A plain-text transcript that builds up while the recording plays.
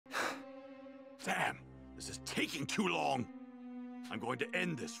Damn, this is taking too long. I'm going to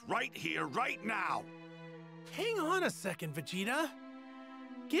end this right here, right now. Hang on a second, Vegeta.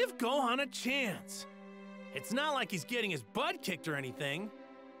 Give Gohan a chance. It's not like he's getting his butt kicked or anything.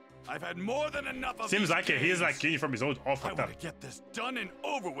 I've had more than enough of Seems these like it. He's games. like getting from his own off. I want to get this done and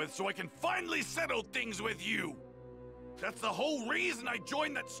over with so I can finally settle things with you. That's the whole reason I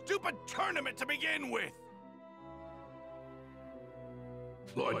joined that stupid tournament to begin with.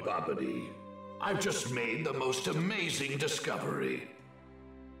 Lord TubeBuddy, I've just made the most amazing discovery.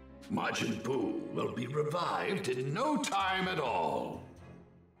 Majin Buu will be revived in no time at all.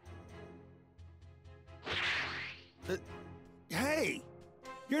 Hey!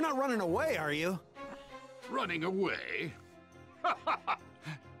 You're not running away, are you? Running away?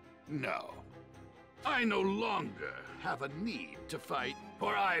 No. I no longer have a need to fight,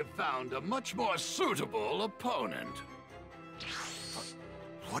 for I've found a much more suitable opponent.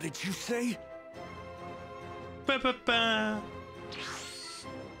 What did you say? Ba-ba-ba.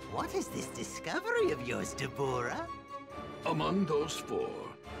 What is this discovery of yours, Deborah? Among those four,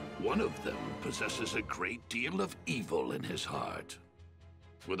 one of them possesses a great deal of evil in his heart.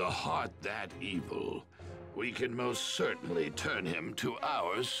 With a heart that evil, we can most certainly turn him to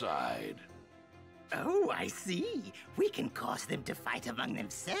our side. Oh, I see. We can cause them to fight among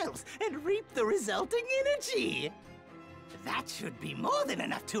themselves and reap the resulting energy. That should be more than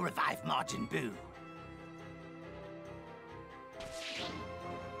enough to revive Majin Buu.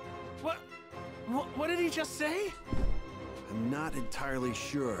 What did he just say? I'm not entirely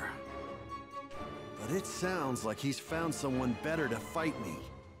sure. But it sounds like he's found someone better to fight me.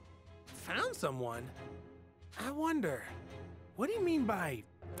 Found someone? I wonder, what do you mean by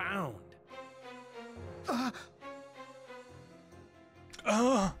found?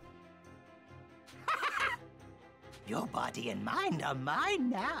 Your body and mind are mine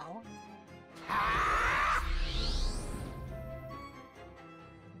now.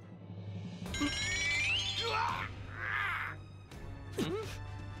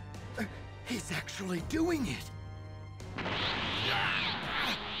 He's actually doing it!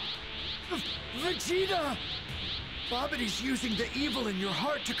 Vegeta! TubeBuddy's using the evil in your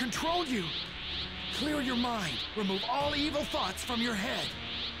heart to control you. Clear your mind. Remove all evil thoughts from your head.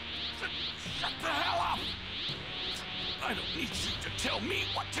 Shut the hell up! I don't need you to tell me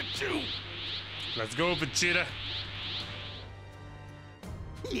what to do! Let's go, Vegeta.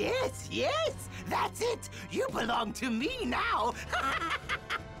 Yes, yes, that's it. You belong to me now.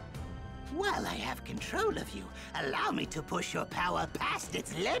 While I have control of you, allow me to push your power past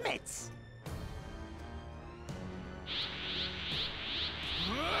its limits.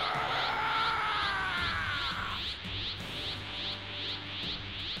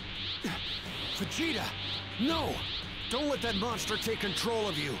 Vegeta! No! Don't let that monster take control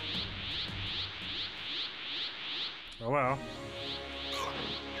of you! Oh well.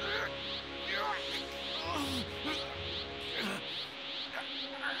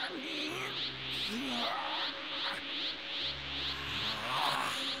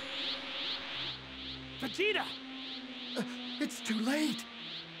 Vegeta! It's too late!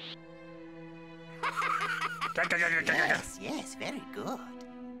 Yes, yes, very good.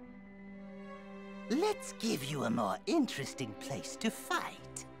 Let's give you a more interesting place to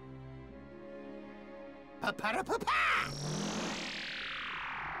fight. Pa-pa-ra-pa-pa!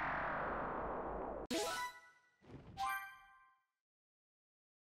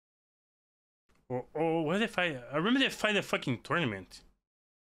 Oh, what did they fight? I remember they fight a fucking tournament.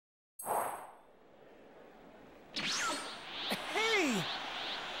 Hey!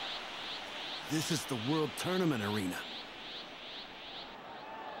 This is the World Tournament Arena.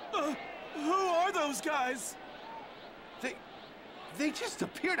 Who are those guys? They just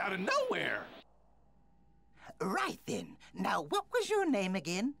appeared out of nowhere. Right then. Now, what was your name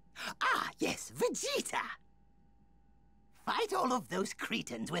again? Ah, yes, Vegeta. Fight all of those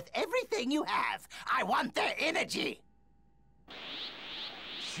cretins with everything you have. I want their energy.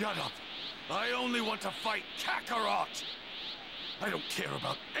 Shut up! I only want to fight Kakarot! I don't care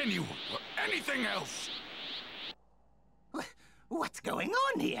about anyone or anything else! What's going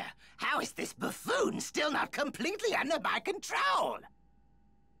on here? How is this buffoon still not completely under my control?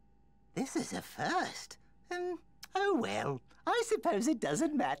 This is a first. Oh well, I suppose it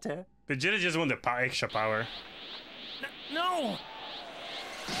doesn't matter. Vegeta just won the extra power. No!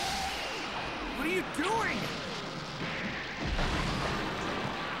 What are you doing?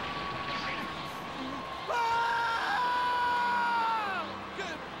 Ah!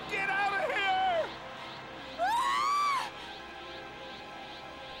 Get out of here! Ah!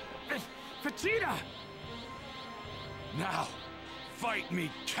 Vegeta! Now, fight me,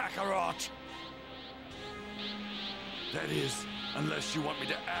 Kakarot! That is, unless you want me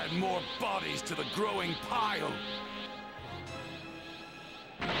to add more bodies to the growing pile.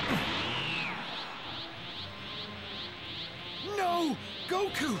 No!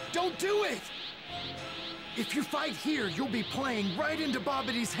 Goku, don't do it! If you fight here, you'll be playing right into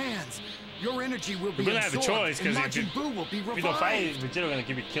Bobity's hands. Your energy will be We're gonna have a absorbed, choice, and because Majin Buu will be if we revived. don't fight, Vegeta gonna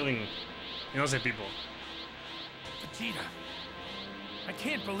keep killing innocent people. Vegeta, I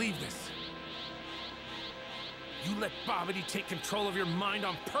can't believe this. You let Babidi take control of your mind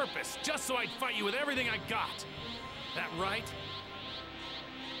on purpose, just so I'd fight you with everything I got. That right?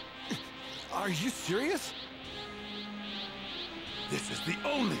 Are you serious? This is the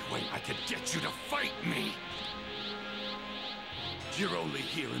only way I could get you to fight me. You're only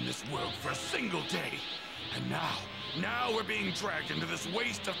here in this world for a single day. And now we're being dragged into this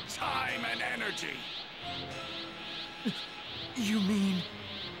waste of time and energy. You mean...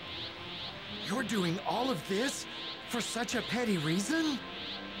 you're doing all of this for such a petty reason?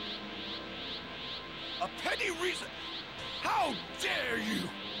 A petty reason? How dare you!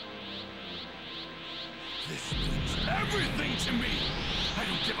 This means everything to me! I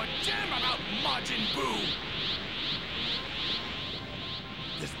don't give a damn about Majin Buu!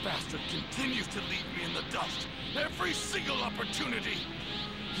 This bastard continues to leave me in the dust every single opportunity!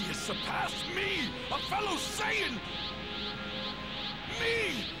 He has surpassed me, a fellow Saiyan!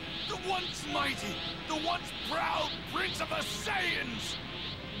 Me! The once mighty, the once proud Prince of the Saiyans!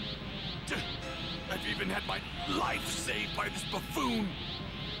 I've even had my life saved by this buffoon!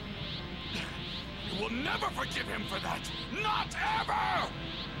 You will never forgive him for that! Not ever!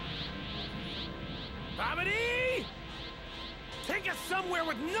 Babidi! Take us somewhere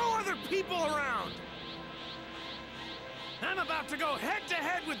with no other people around! I'm about to go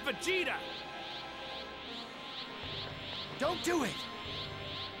head-to-head with Vegeta! Don't do it!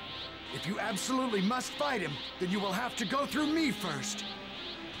 If you absolutely must fight him, then you will have to go through me first.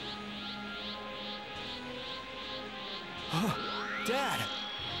 Dad!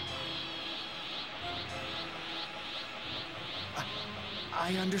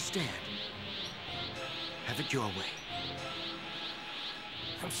 I understand. Have it your way.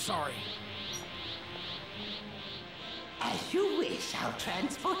 I'm sorry. As you wish, I'll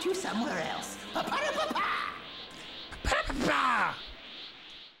transport you somewhere else. Pa-pa-da-pa-pa! Pa-pa-pa!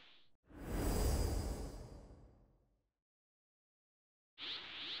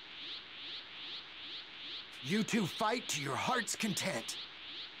 You two fight to your heart's content.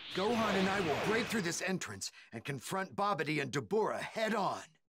 Gohan and I will break through this entrance and confront Babidi and Dabura head-on.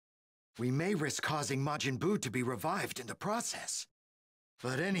 We may risk causing Majin Buu to be revived in the process.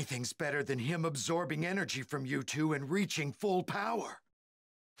 But anything's better than him absorbing energy from you two and reaching full power.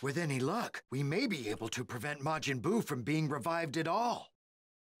 With any luck, we may be able to prevent Majin Buu from being revived at all.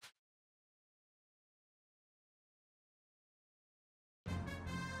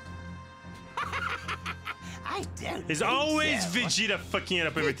 I don't It's think always so. Vegeta fucking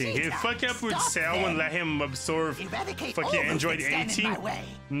up everything. He Vegeta, fucked up with stop Cell and them. let him absorb Eradicate all fucking those Android that stand in 80. my way.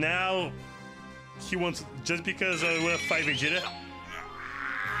 Now he wants, just because I want to fight Vegeta.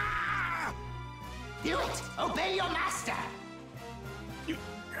 Do it! Obey your master!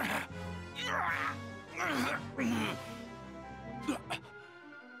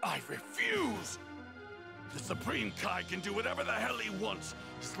 I refuse! The Supreme Kai can do whatever the hell he wants,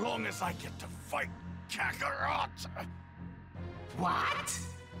 as long as I get to fight Kakarot! What?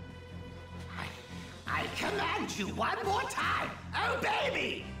 I command you one more time! Obey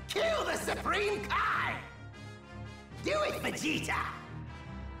me! Kill the Supreme Kai! Do it, Vegeta!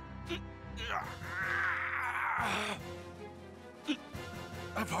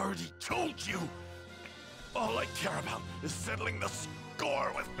 I've already told you! All I care about is settling the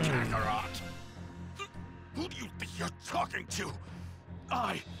score with Kakarot! Who do you think you're talking to?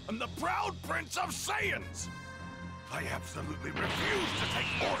 I am the proud Prince of Saiyans! I absolutely refuse to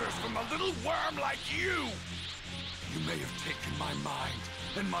take orders from a little worm like you! You may have taken my mind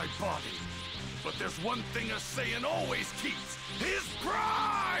and my body, but there's one thing a Saiyan always keeps, his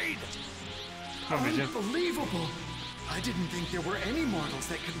pride! Unbelievable! I didn't think there were any mortals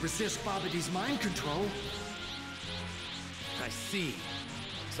that could resist Babidi's mind control. I see.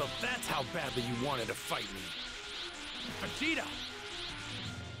 So that's how badly you wanted to fight me. Vegeta!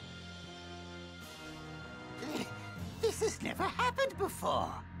 This has never happened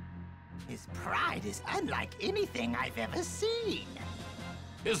before. His pride is unlike anything I've ever seen.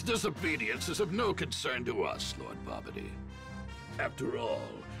 His disobedience is of no concern to us, Lord Babidi. After all,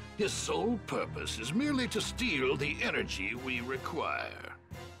 his sole purpose is merely to steal the energy we require.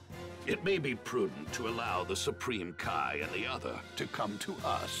 It may be prudent to allow the Supreme Kai and the other to come to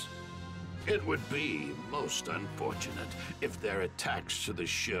us. It would be most unfortunate if their attacks to the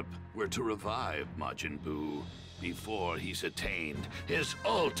ship were to revive Majin Buu before he's attained his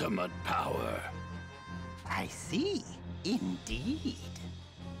ultimate power. I see. Indeed.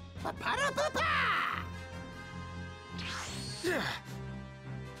 Pa-pa-da-pa-pa!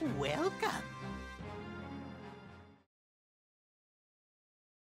 Welcome.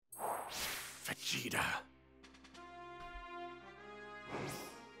 Vegeta.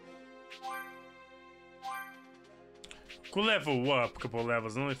 Could level up a couple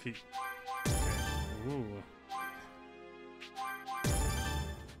levels, não? If he... Ooh.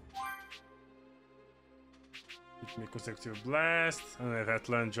 Hit me consecutive blast. I don't have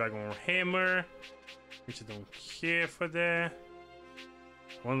Atlan Dragon Hammer, which I don't care for that.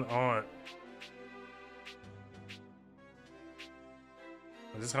 One on.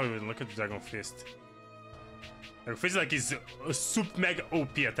 This is how you would look at the Dragon Fist. Dragon Fist is like his super mega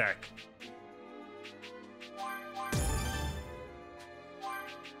OP attack.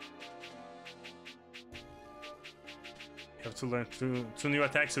 You have to learn two new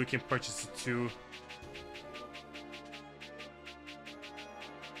attacks so we can purchase it too.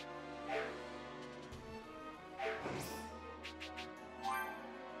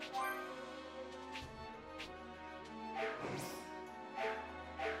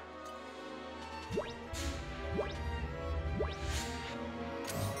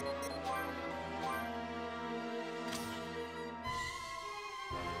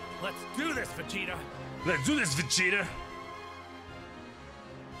 Let's do this, Vegeta. Let's do this, Vegeta!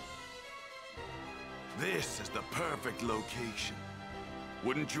 This is the perfect location.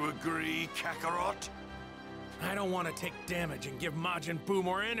 Wouldn't you agree, Kakarot? I don't want to take damage and give Majin Buu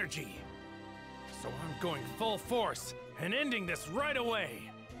more energy. So I'm going full force and ending this right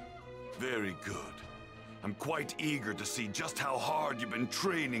away. Very good. I'm quite eager to see just how hard you've been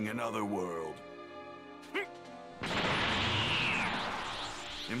training in Otherworld.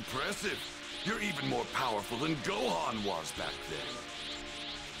 Impressive. You're even more powerful than Gohan was back then.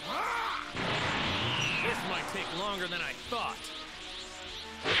 This might take longer than I thought.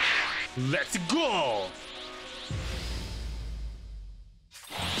 Let's go!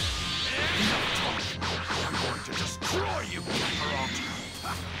 I'm going to destroy you, Kakarot!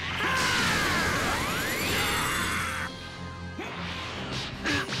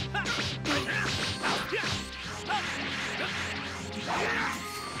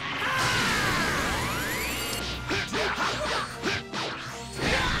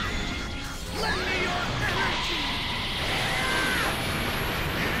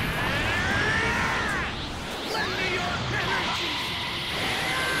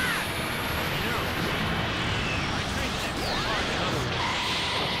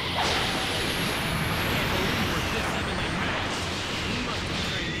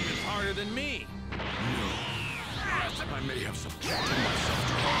 Than me. No. I may have subjected myself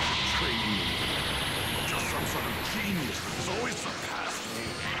to hard training. Just some sort of genius that has always surpassed me.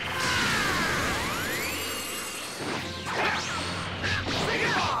 Say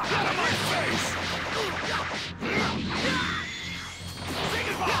goodbye! Out of my face! Say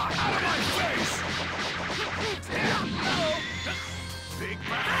goodbye! Out of my face! Big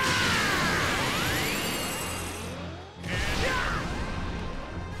bang!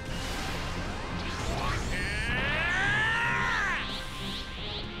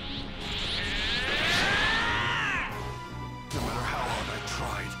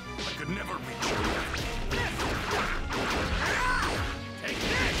 Never reach you. Take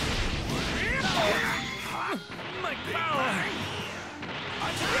this! My power!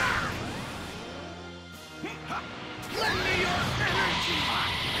 Lend me your energy!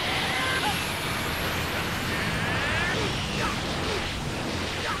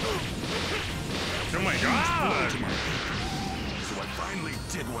 Oh my god! So I finally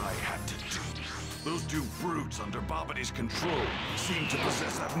did what I had to do. Those two brutes under Bobity's control seem to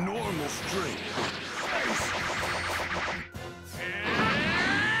possess abnormal strength.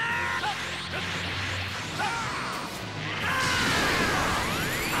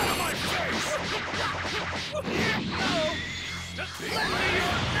 Out of my face! Lend me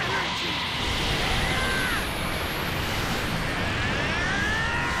your energy!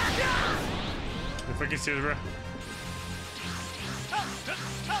 If I can see it, bro.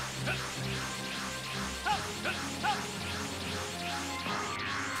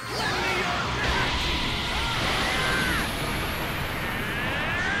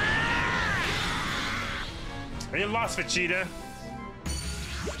 And you lost, Vegeta.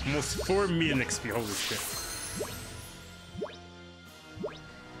 Almost 4 million XP, holy shit.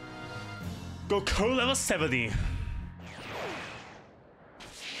 Goku level 70.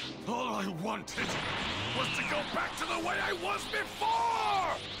 All I wanted was to go back to the way I was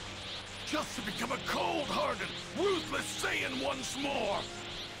before! Just to become a cold-hearted, ruthless Saiyan once more!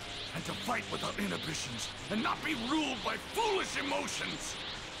 And to fight without inhibitions and not be ruled by foolish emotions!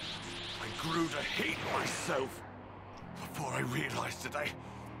 I grew to hate myself. Before I realized it,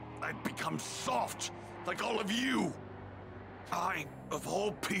 I'd become soft, like all of you. I, of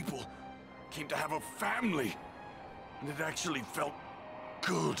all people, came to have a family. And it actually felt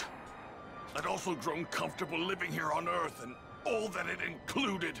good. I'd also grown comfortable living here on Earth and all that it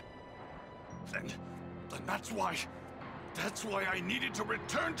included. And that's why I needed to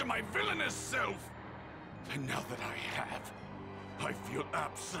return to my villainous self. And now that I have, I feel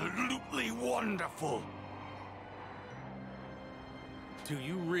absolutely wonderful. Do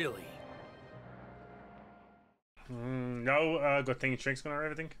you really? No, good thing Shrink's gonna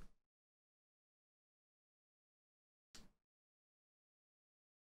everything.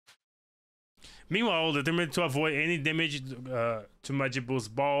 Meanwhile, determined to avoid any damage to Majin Buu's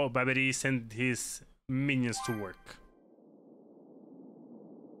ball, Babidi sent his minions to work.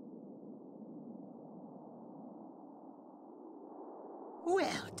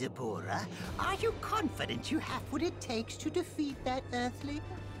 Well, Deborah, are you confident you have what it takes to defeat that Earthling?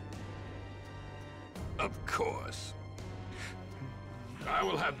 Of course. I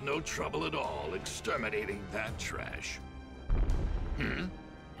will have no trouble at all exterminating that trash.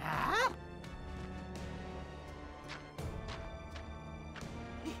 Huh?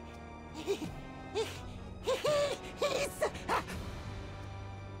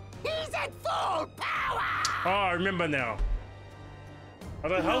 He's at full power! Oh, I remember now. I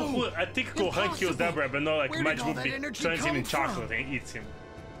thought, I think Gohan kills Deborah, but not like Majin Buu turns him in chocolate and eats him.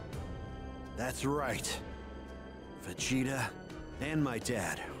 That's right. Vegeta and my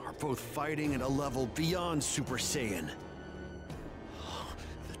dad are both fighting at a level beyond Super Saiyan.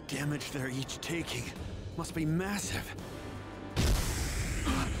 The damage they're each taking must be massive.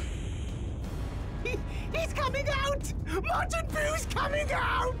 He's coming out! Majin Buu's coming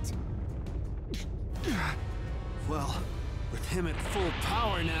out! Well, with him at full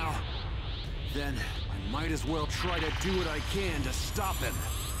power now, then I might as well try to do what I can to stop him.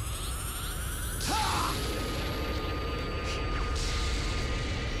 Ha!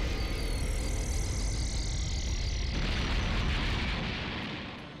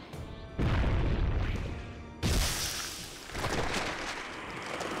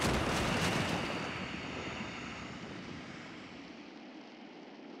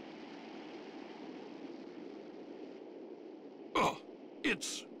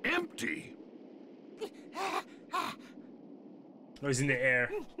 It's empty. Oh, he's in the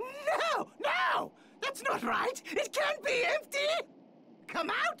air. No! That's not right! It can't be empty! Come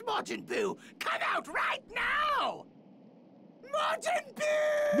out, Majin Buu! Come out right now! Majin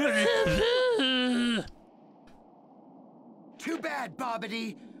Buu! Too bad,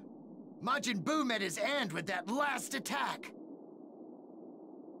 Babidi. Majin Buu met his end with that last attack.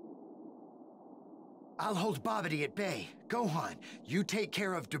 I'll hold Babidi at bay. Gohan, you take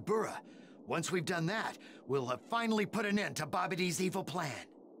care of Deborah. Once we've done that, we'll have finally put an end to Babidi's evil plan.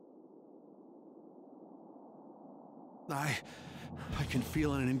 I can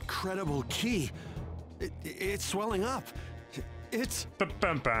feel an incredible ki. It's swelling up. It's...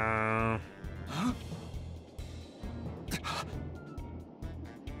 Ba-bum-bum. Huh?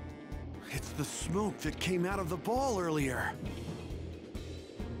 It's the smoke that came out of the ball earlier.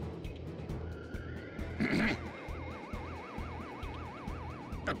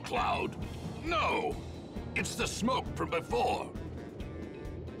 A cloud? No! It's the smoke from before.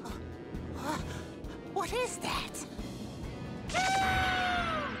 What is that?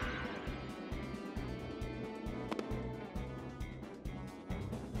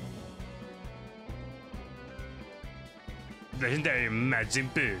 Legendary Majin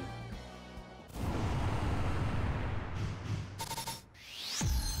Buu.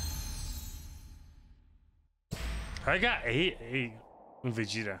 I got eight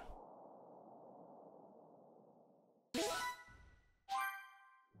Vegeta.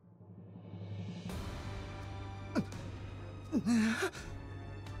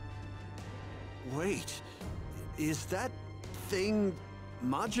 Wait, is that thing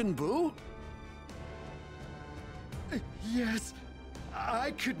Majin Buu? Yes,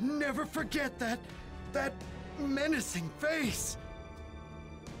 I could never forget that menacing face.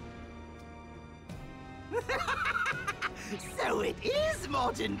 So it is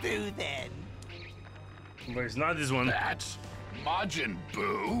Majin Buu then. But it's not this one. That's Majin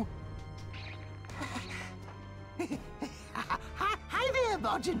Buu? Hi there,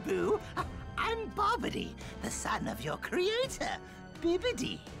 Majin Buu. I'm Babidi, the son of your creator,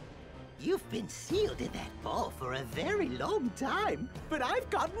 Bibbidi. You've been sealed in that ball for a very long time, but I've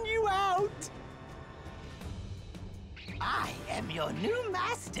gotten you out. I am your new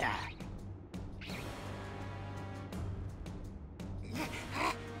master.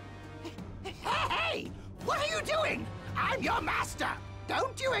 Hey! What are you doing? I'm your master!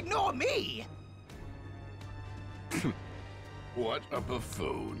 Don't you ignore me! What a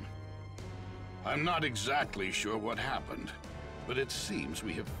buffoon. I'm not exactly sure what happened, but it seems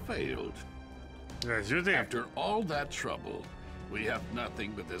we have failed. Yes, you think. After all that trouble, we have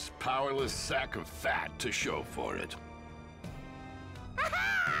nothing but this powerless sack of fat to show for it.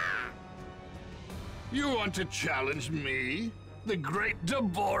 You want to challenge me, the great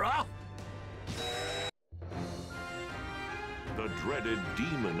Deborah? The dreaded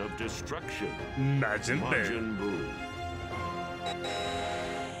demon of destruction, Majin Buu. Majin Buu.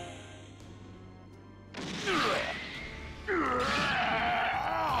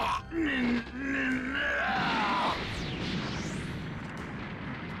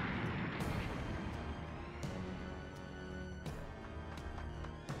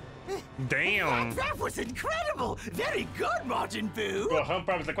 Damn. That was incredible! Very good, Majin Buu! Gohan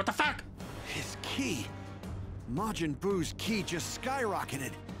probably like, what the fuck? His ki. Majin Buu's ki just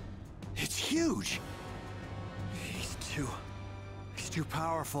skyrocketed. It's huge. He's too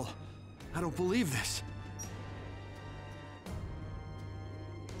powerful. I don't believe this.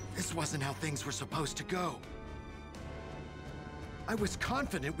 This wasn't how things were supposed to go. I was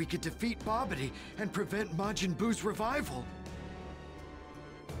confident we could defeat Bobbity and prevent Majin Buu's revival.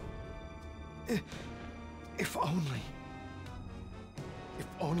 If only... If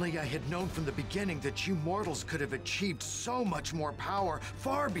only I had known from the beginning that you mortals could have achieved so much more power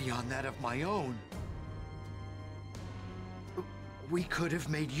far beyond that of my own. We could have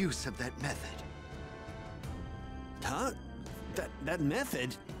made use of that method. Huh? That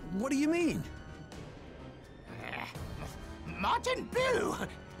method? What do you mean? Majin Buu!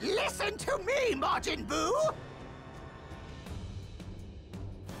 Listen to me, Majin Buu!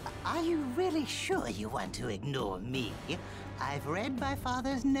 Are you really sure you want to ignore me? I've read my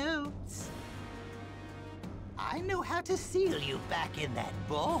father's notes. I know how to seal you back in that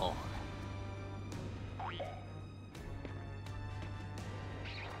ball.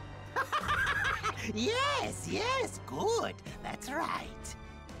 Yes, good. That's right.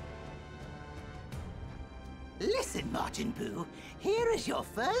 Listen, Majin Buu. Here is your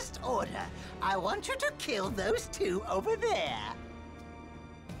first order. I want you to kill those two over there.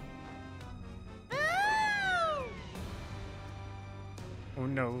 Oh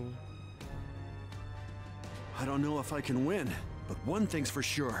no. I don't know if I can win, but one thing's for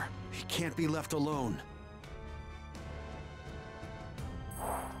sure. He can't be left alone.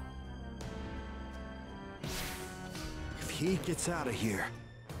 If he gets out of here,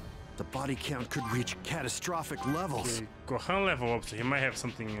 the body count could reach catastrophic levels. Okay, Gohan level up, so he might have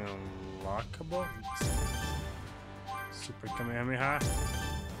something unlockable. Super Kamehameha.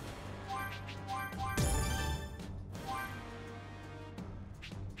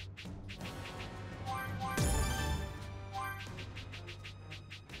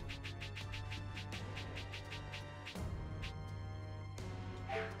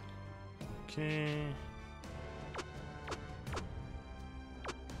 Okay.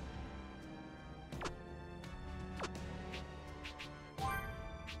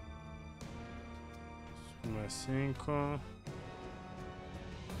 Más 5.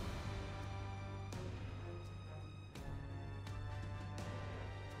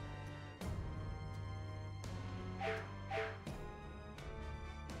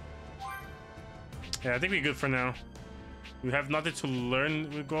 Yeah, I think we're good for now. We have nothing to learn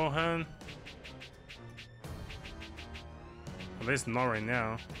with Gohan. At least not right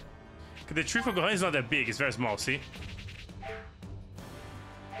now. The tree for Gohan is not that big, it's very small, see?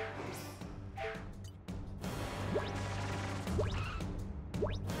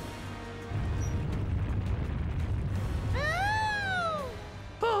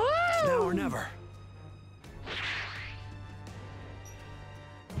 It's now or never.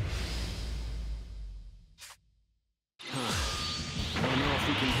 I don't know if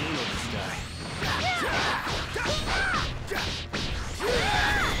we can handle this guy.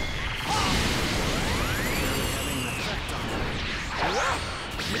 Having an effect on him.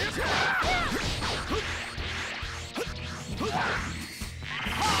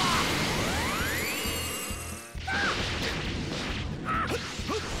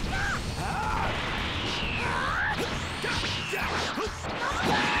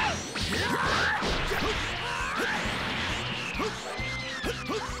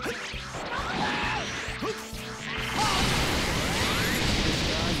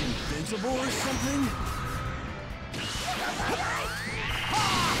 unavailable or something?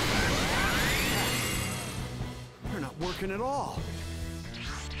 They're not working at all.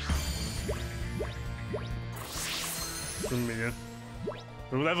 2 million.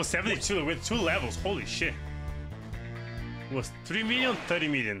 We're level 72 with 2 levels. Holy shit. It was 3 million, 30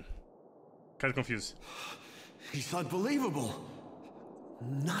 million. Kind of confused. He's unbelievable.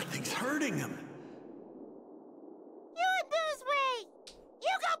 Nothing's hurting him. You abuse me!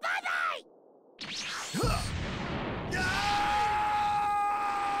 You go bye-bye!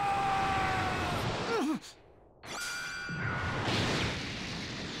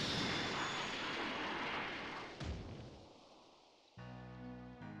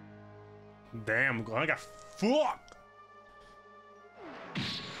 Damn, I got fucked.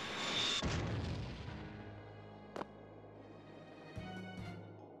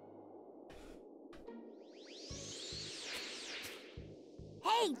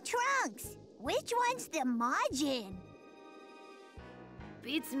 Hey, Trunks! Which one's the Majin?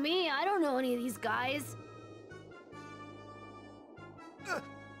 Beats me, I don't know any of these guys.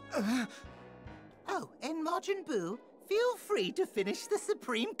 Oh, and Majin Buu, feel free to finish the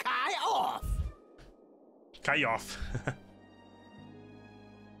Supreme Kai off. Kai off.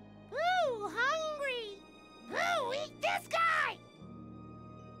 Boo, hungry! Boo, eat this guy!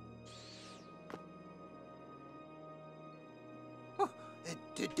 Oh,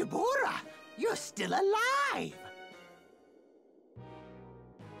 Deborah, you're still alive.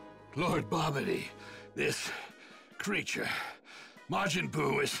 Lord Bobbity, this creature, Majin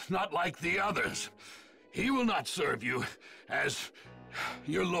Buu, is not like the others. He will not serve you as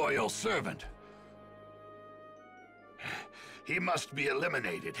your loyal servant. He must be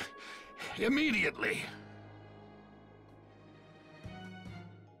eliminated immediately.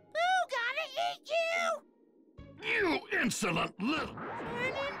 Boo, gotta eat you! You insolent little... Turn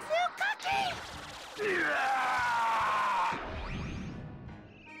into cookie!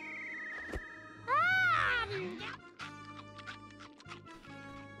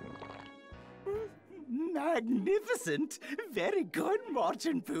 Magnificent. Very good,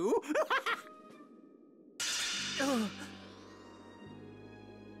 Majin Buu.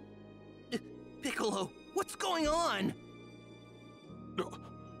 Piccolo, what's going on?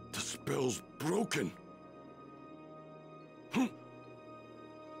 The spell's broken.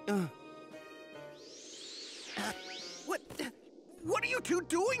 What are you two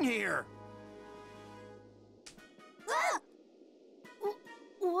doing here?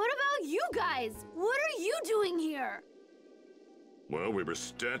 What about you guys? What are you doing here? Well, we were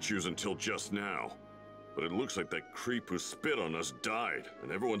statues until just now. But it looks like that creep who spit on us died,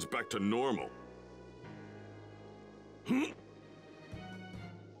 and everyone's back to normal.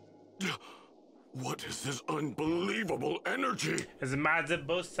 What is this unbelievable energy? Is it Majin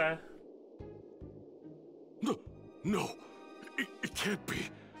Buu? No, it can't be.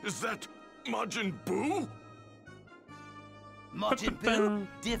 Is that Majin Buu? Majin Buu,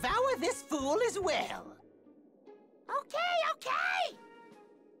 devour this fool as well. Okay, okay!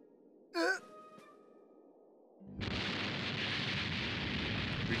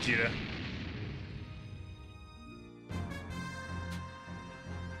 Vegeta.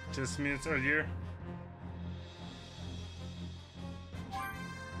 Just minutes earlier.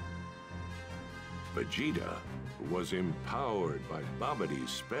 Vegeta was empowered by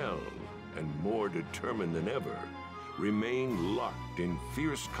Babadi's spell and more determined than ever, remained locked in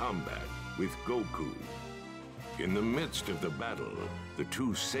fierce combat with Goku. In the midst of the battle, the two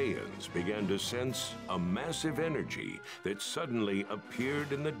Saiyans began to sense a massive energy that suddenly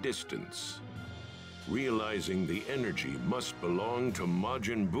appeared in the distance. Realizing the energy must belong to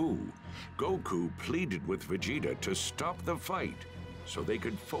Majin Buu, Goku pleaded with Vegeta to stop the fight so they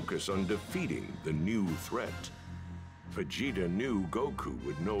could focus on defeating the new threat. Vegeta knew Goku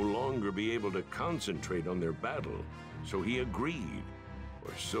would no longer be able to concentrate on their battle, so he agreed,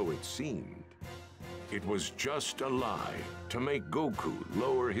 or so it seemed. It was just a lie to make Goku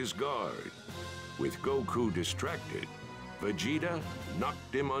lower his guard. With Goku distracted, Vegeta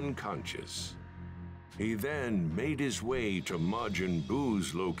knocked him unconscious. He then made his way to Majin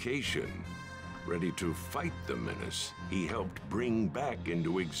Buu's location, ready to fight the menace he helped bring back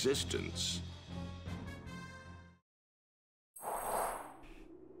into existence.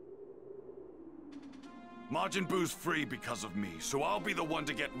 Majin Buu's free because of me, so I'll be the one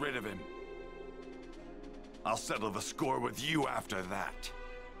to get rid of him. I'll settle the score with you after that.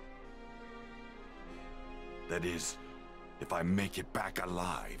 That is, if I make it back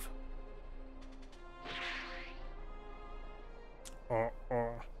alive.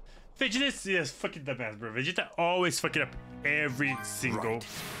 Vegeta is fucking the best, bro. Vegeta always fucking up every single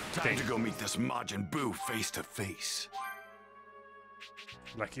Time to go meet this Majin Buu face to face.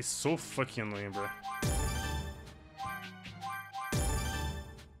 Like, it's so fucking annoying, bro.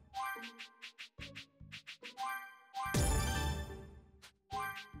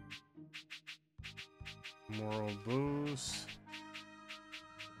 Moral boost.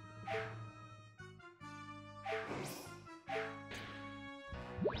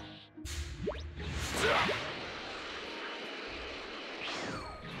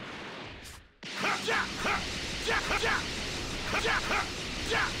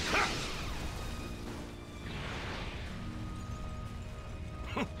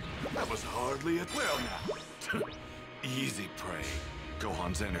 That was hardly it. Well now. Easy, Prey.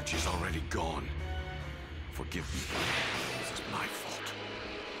 Gohan's energy's already gone. Forgive me. This is my fault.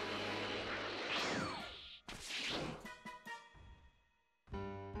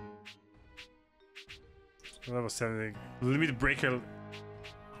 Level 7. Limit breaker.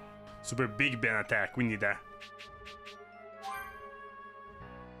 Super big Ben attack. We need that.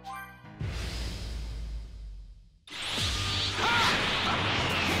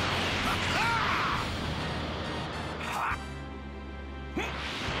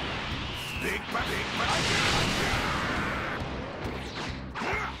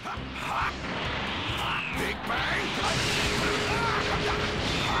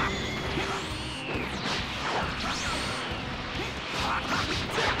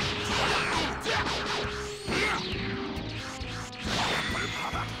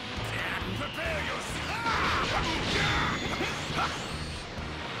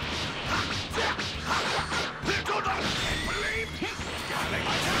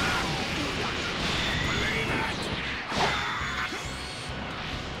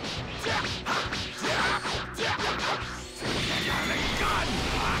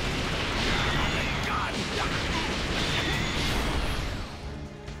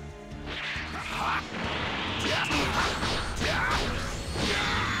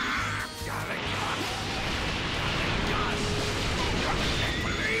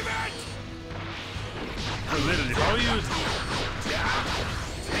 Literally, how are you?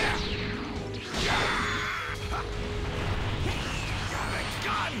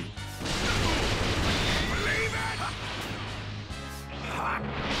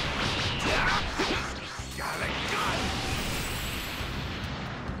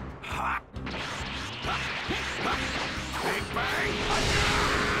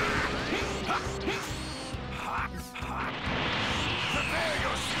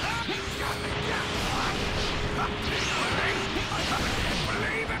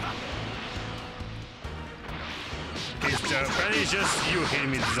 Apparently it's just you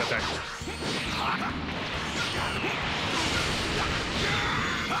hitting me with this attack.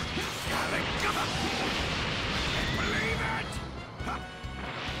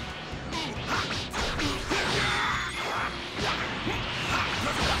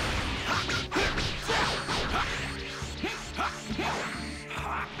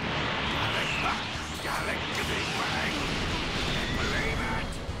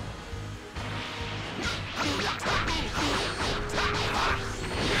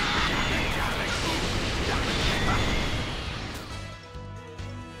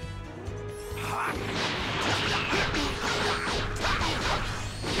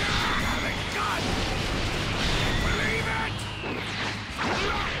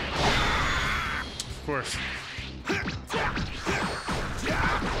 Of course.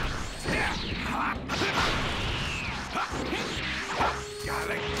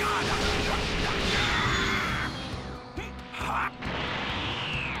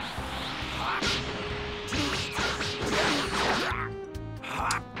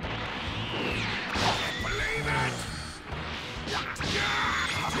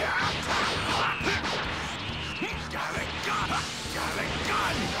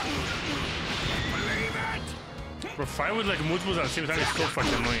 Bro, fight with like multiples at the same time is so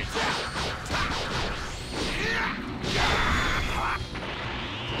fucking annoying.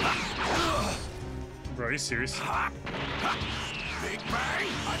 Bro, are you serious? Big Bang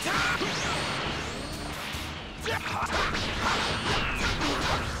attack!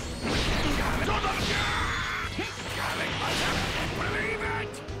 Believe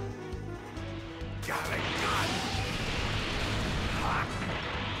it! Gallic gun!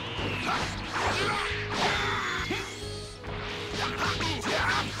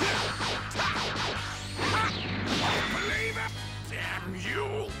 Believe it! Damn you!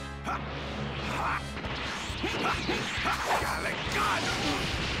 Gallic gun!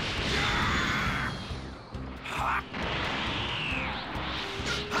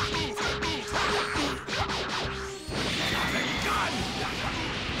 Gallic gun!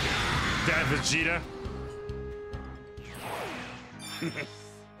 that Vegeta.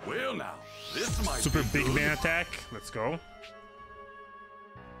 Well now, this might Super be big good. man attack. Let's go.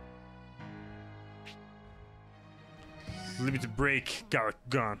 Limited break. Got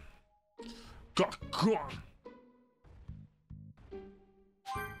gone. Got gone.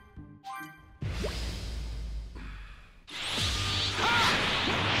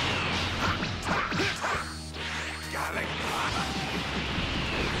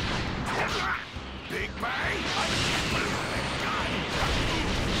 Big Bang! Believe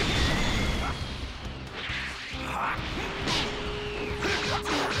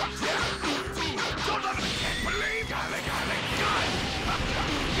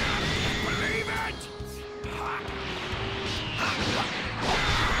it! Believe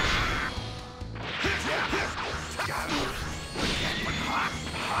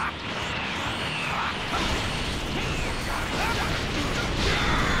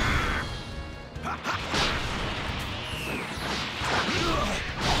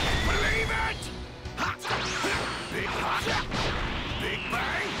it! Big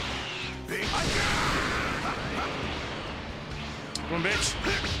Bang! Big Come on, bitch.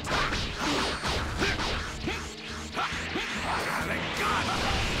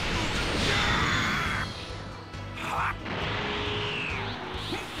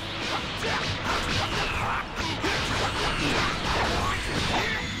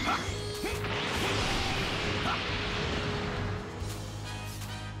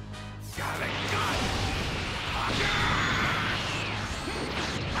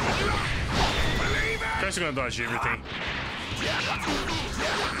 Guys are gonna dodge everything.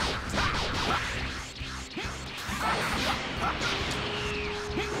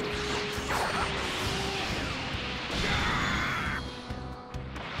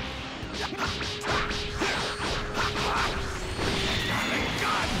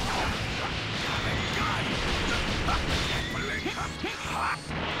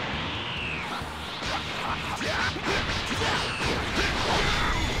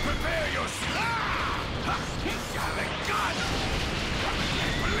 Prepare yourself!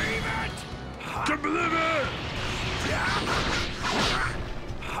 Believe it! Can't believe it!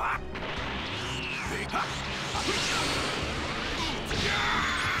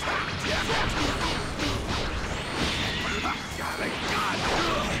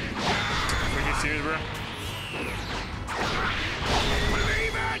 Are you serious, bro?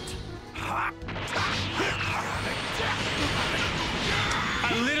 Believe it! I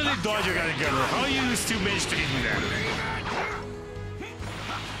literally dodged your guy gun. How you still managed to hit me there? Believe it!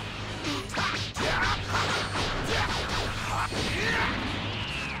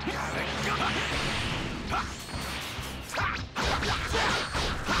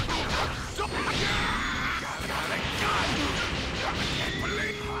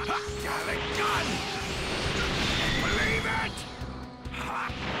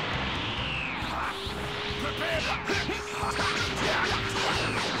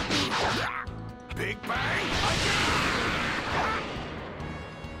 Big Bang!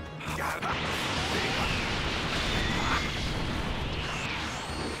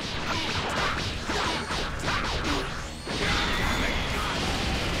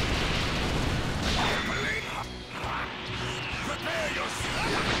 Prepare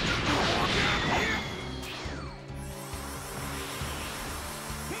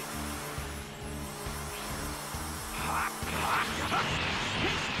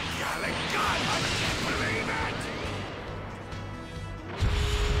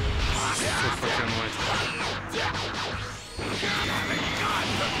So fucking annoying.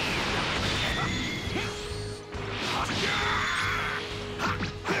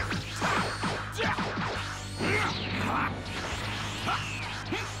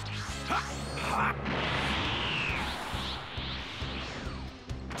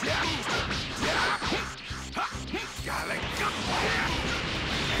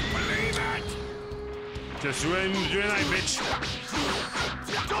 Just run, bitch.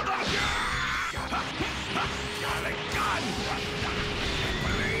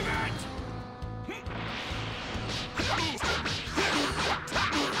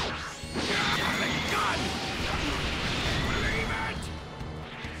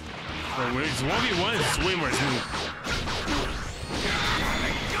 Bro, when it's 1v1, it's way more smooth.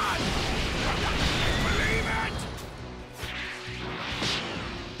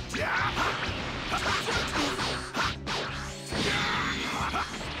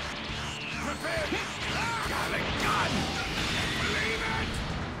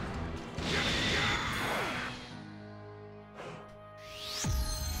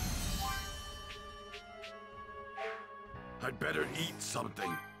 I'd better eat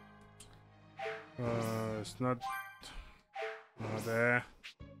something. It's not there.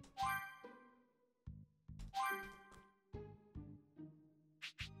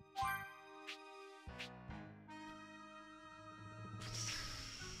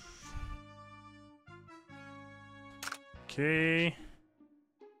 Okay.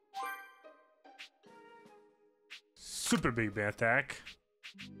 Super big bad attack.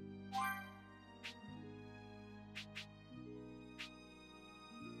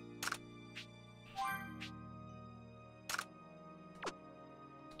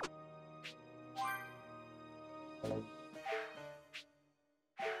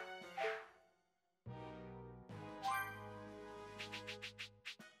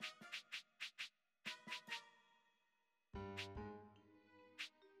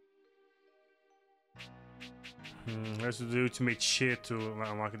 What to do to make shit to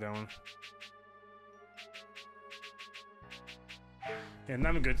unlock that one? Yeah, now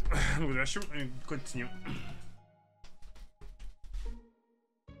I'm good. I'm good. I should continue.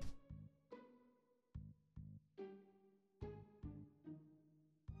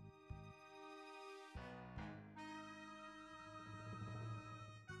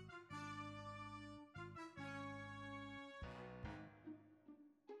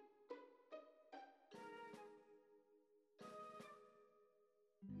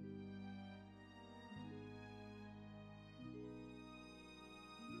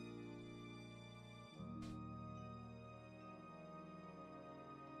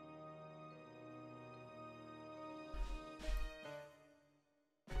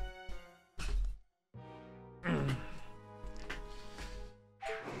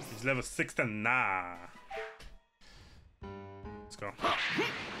 He's level 6 and nah. Let's go.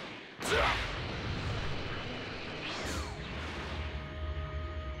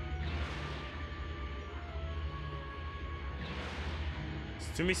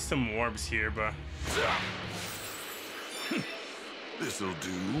 Still me some orbs here, but This'll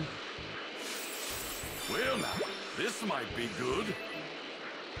do. Well now, this might be good.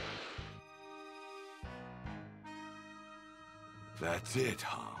 That's it,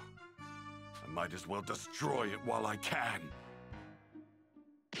 huh? I might as well destroy it while I can.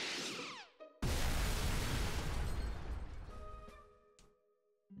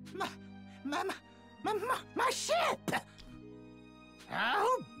 My ship!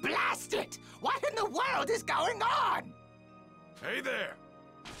 Oh, blast it! What in the world is going on? Hey there!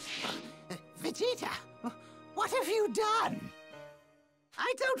 Vegeta, what have you done?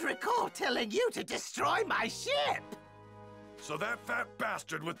 I don't recall telling you to destroy my ship! So that fat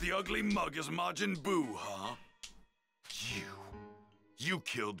bastard with the ugly mug is Majin Buu, huh? You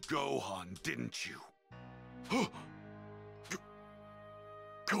killed Gohan, didn't you?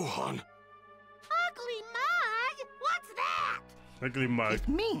 Gohan? Ugly mug? What's that? ugly mug. It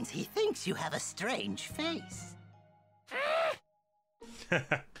means he thinks you have a strange face. Now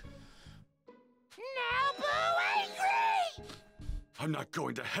Boo angry! I'm not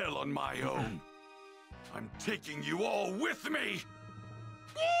going to hell on my own. I'm taking you all with me!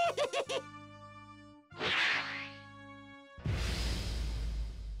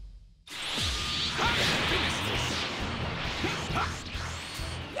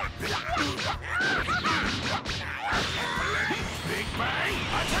 Big Bang,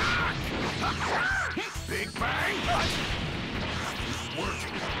 attack! Big Bang, it's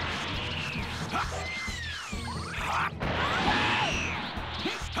working.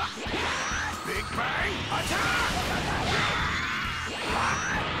 Big Bang, attack!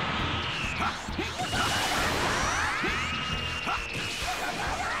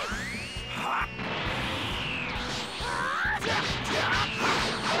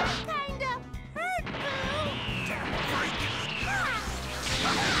 Kinda hurt, Boo! Damn freak!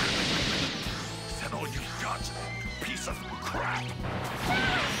 Is that all you got, you piece of crap?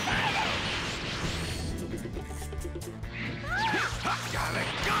 Got a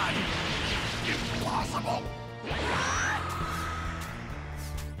gun! Impossible!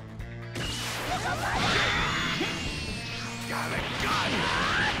 Got a gun!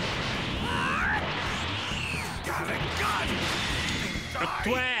 Got a gun! A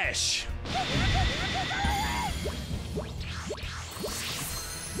thrash!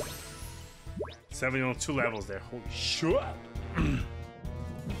 Seven on 2 levels there. Holy shit! Well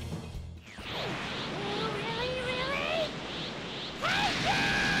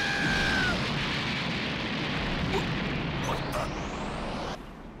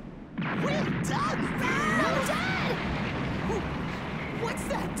done! Well done! What's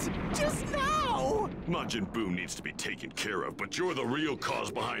that? Just now! Majin Buu needs to be taken care of, but you're the real cause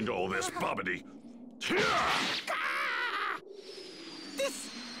behind all this, Bobbity.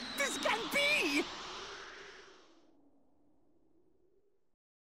 This can be!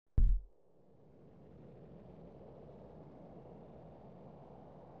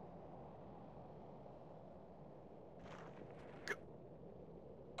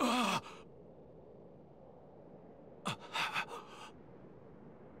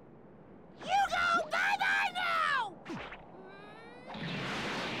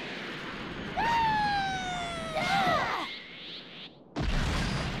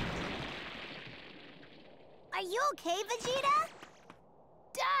 Are you okay, Vegeta?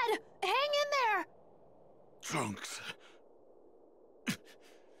 Dad, hang in there! Trunks.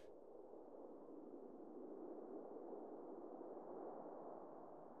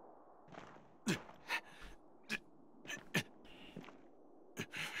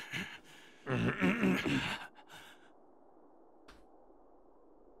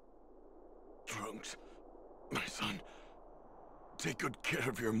 Trunks, my son, take good care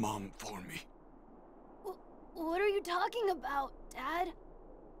of your mom for me. What are you talking about, Dad?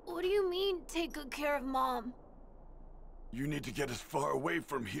 What do you mean, take good care of Mom? You need to get as far away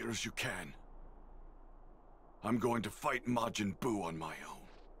from here as you can. I'm going to fight Majin Buu on my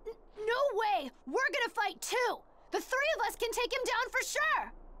own. No way! We're gonna fight too! The three of us can take him down for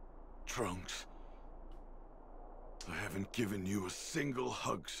sure! Trunks, I haven't given you a single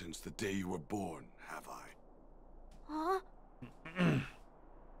hug since the day you were born, have I? Huh?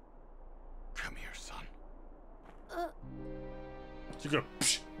 Come here, son. You go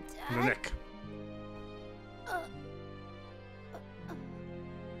psh, in the neck.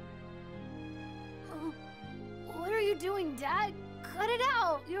 What are you doing, Dad? Cut it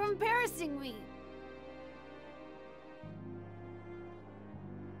out! You're embarrassing me!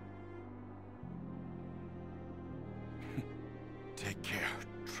 Take care,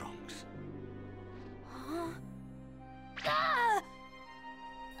 Trunks. Huh? Ah!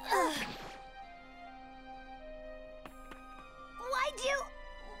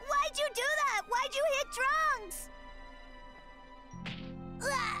 Why'd you do that? Why'd you hit Trunks?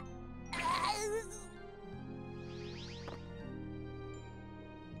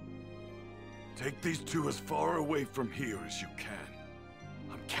 Take these two as far away from here as you can.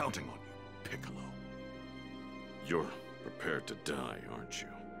 I'm counting on you, Piccolo. You're prepared to die, aren't you?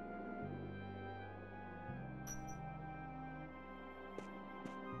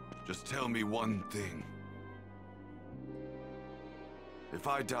 Just tell me one thing. If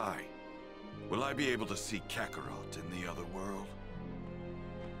I die, will I be able to see Kakarot in the other world?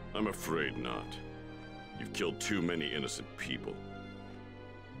 I'm afraid not. You've killed too many innocent people.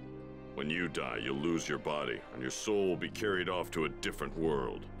 When you die, you'll lose your body, and your soul will be carried off to a different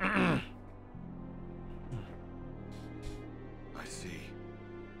world. I see.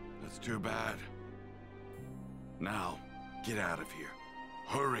 That's too bad. Now, get out of here.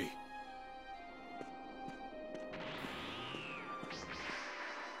 Hurry!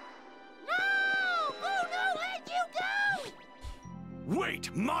 No! Boo, no, let you go!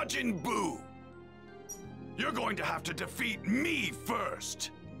 Wait, Majin Buu! You're going to have to defeat me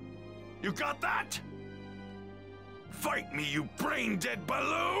first! You got that? Fight me, you brain-dead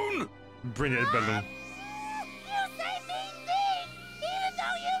balloon! Brain-dead balloon. You say mean things, even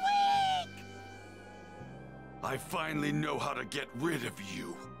though you're weak! I finally know how to get rid of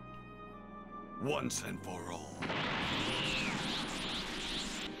you. Once and for all.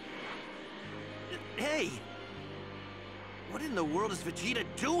 Hey! What in the world is Vegeta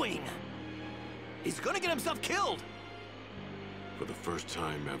doing? He's gonna get himself killed! For the first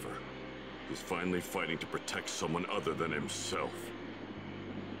time ever, he's finally fighting to protect someone other than himself.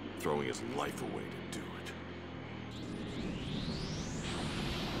 Throwing his life away to do it.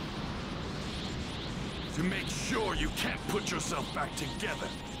 To make sure you can't put yourself back together,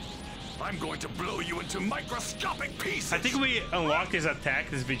 I'm going to blow you into microscopic pieces! I think we unlock his attack,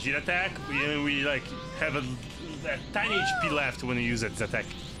 this Vegeta attack. We like have a tiny HP left when we use that attack.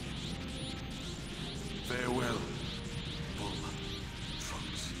 Farewell, Bulma,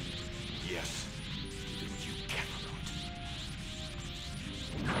 Trunks. Yes, even you, Kakarot.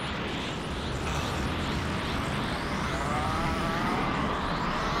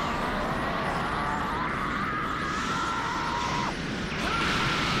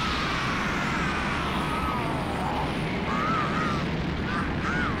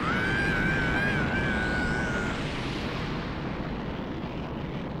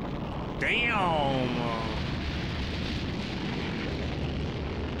 Damn!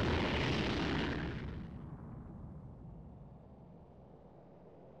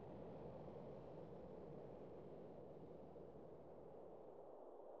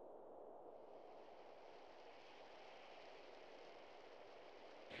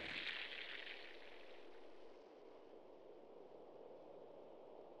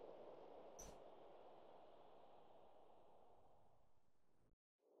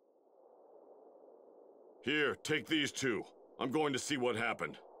 Here, take these two. I'm going to see what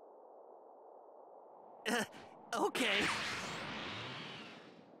happened. Okay.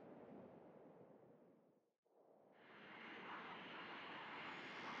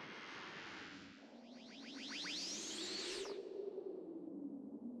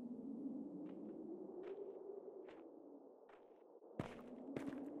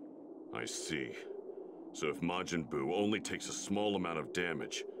 I see. So if Majin Buu only takes a small amount of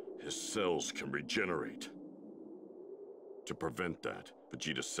damage, his cells can regenerate. To prevent that,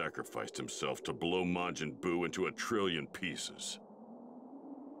 Vegeta sacrificed himself to blow Majin Buu into 1 trillion pieces.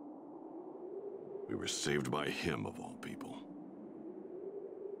 We were saved by him, of all people.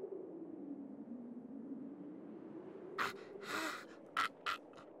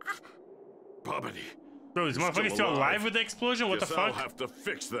 Bobbity. Bro, is motherfucker still alive with the explosion? What the fuck? I'll have to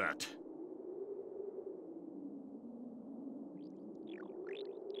fix that.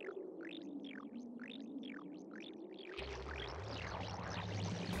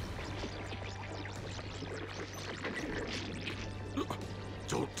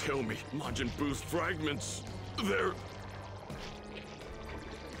 Don't tell me Majin Buu's fragments. They're...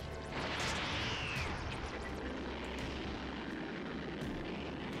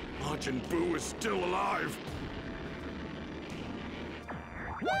 Majin Buu is still alive!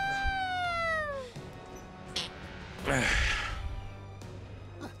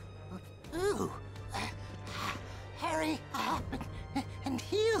 Ooh. Hurry up and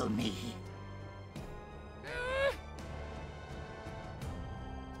heal me.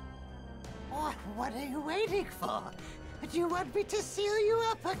 What are you waiting for? Do you want me to seal you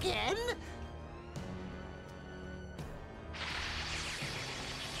up again?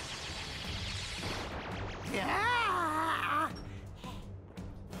 Ah!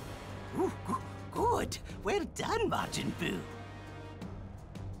 Ooh, good. Well done, Majin Buu.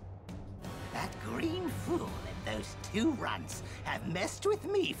 That green fool and those 2 runts have messed with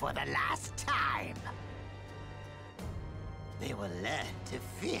me for the last time. They will learn to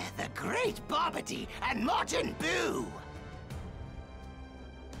fear the great Bobbity and Majin Buu.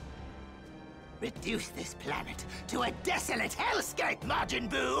 Reduce this planet to a desolate hellscape, Majin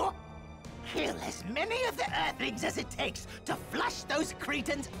Buu! Kill as many of the Earthlings as it takes to flush those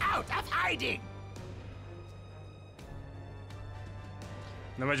cretins out of hiding!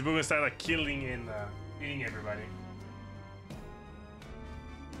 Now Majin Buu gonna start like killing and eating everybody.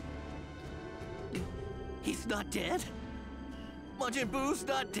 He's not dead? Majin Buu's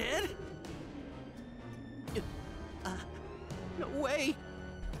not dead? No way!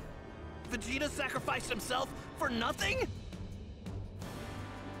 Vegeta sacrificed himself for nothing?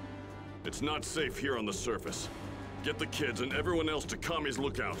 It's not safe here on the surface. Get the kids and everyone else to Kami's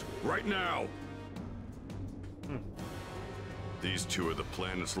lookout, right now! These 2 are the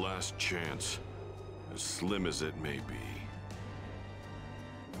planet's last chance, as slim as it may be.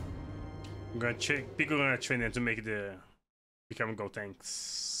 I'm gonna check. People are gonna train them to make the become gold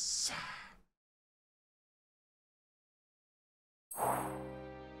tanks.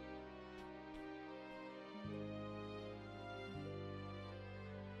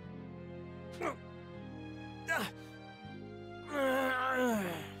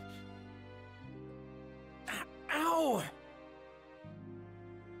 Ow!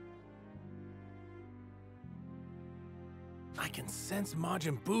 I can sense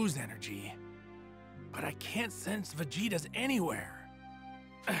Majin Buu's energy, but I can't sense Vegeta's anywhere.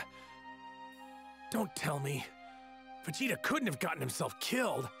 Don't tell me. Vegeta couldn't have gotten himself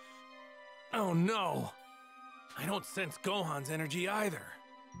killed. Oh no. I don't sense Gohan's energy either.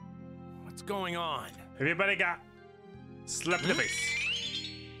 What's going on? Everybody got slapped in the face.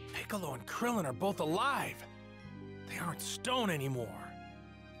 Piccolo and Krillin are both alive. They aren't stone anymore.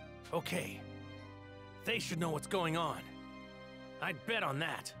 Okay. They should know what's going on. I'd bet on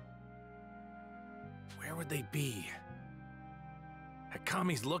that. Where would they be? At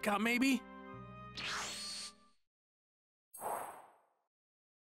Kami's lookout, maybe?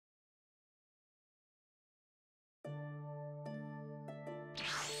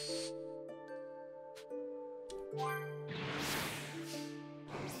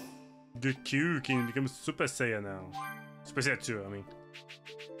 The Q can become Super Saiyan now. Super Saiyan 2, I mean.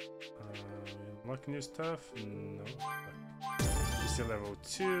 Unlock new stuff? No. We're still level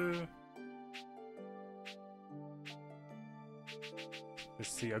 2.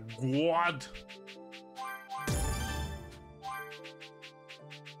 Let's see, a Guad.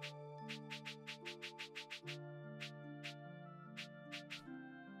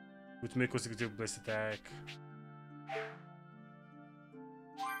 With make consecutive blast attack.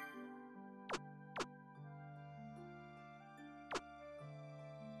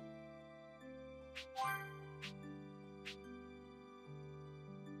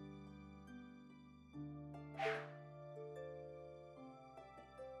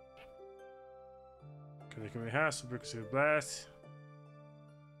 Can we have super consecutive blast?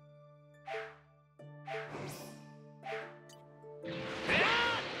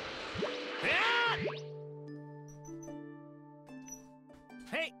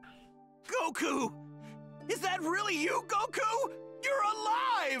 Hey! Goku! Is that really you, Goku? You're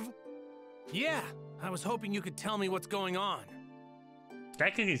alive! Yeah, I was hoping you could tell me what's going on.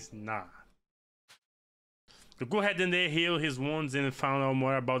 Technically, he's not. Goku had then they heal his wounds and found out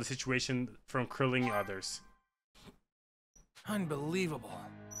more about the situation from Krillin and others. Unbelievable.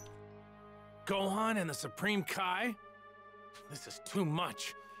 Gohan and the Supreme Kai? This is too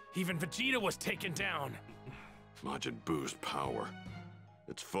much. Even Vegeta was taken down. Majin Buu's power.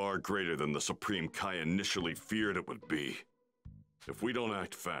 It's far greater than the Supreme Kai initially feared it would be. If we don't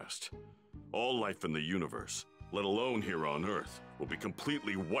act fast, all life in the universe, let alone here on Earth, will be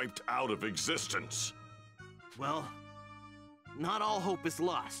completely wiped out of existence. Well, not all hope is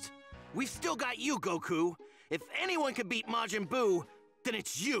lost. We've still got you, Goku. If anyone can beat Majin Buu, then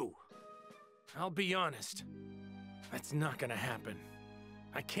it's you. I'll be honest. That's not gonna happen.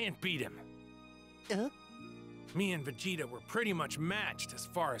 I can't beat him. Me and Vegeta were pretty much matched as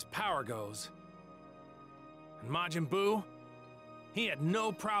far as power goes. And Majin Buu, he had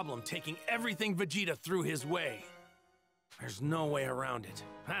no problem taking everything Vegeta threw his way. There's no way around it.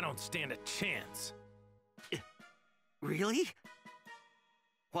 I don't stand a chance. Really?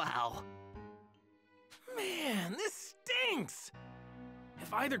 Wow. Man, this stinks!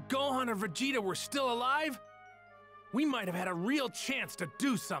 If either Gohan or Vegeta were still alive, we might have had a real chance to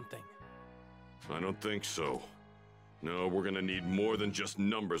do something. I don't think so. No, we're gonna need more than just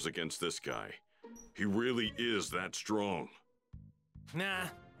numbers against this guy. He really is that strong. Nah,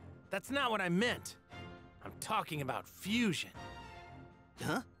 that's not what I meant. I'm talking about fusion.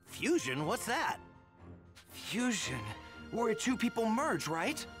 Huh? Fusion? What's that? Fusion? Where two people merge,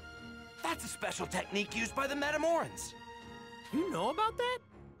 right? That's a special technique used by the Metamorans. You know about that?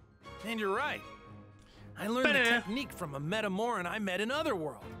 And you're right. I learned the technique from a Metamoran I met in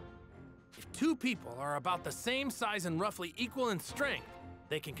Otherworld. If two people are about the same size and roughly equal in strength,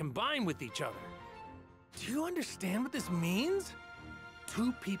 they can combine with each other. Do you understand what this means?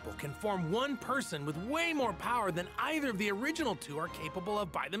 Two people can form one person with way more power than either of the original two are capable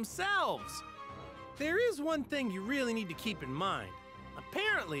of by themselves. There is one thing you really need to keep in mind.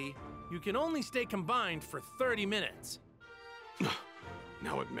 Apparently, you can only stay combined for 30 minutes.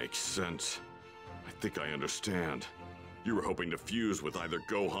 Now it makes sense. I think I understand. You were hoping to fuse with either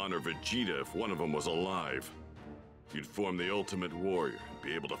Gohan or Vegeta if one of them was alive. You'd form the Ultimate Warrior and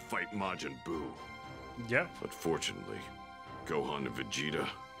be able to fight Majin Buu. Yeah. But fortunately, Gohan and Vegeta,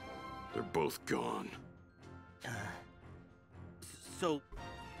 they're both gone. So,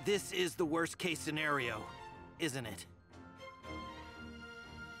 this is the worst case scenario, isn't it?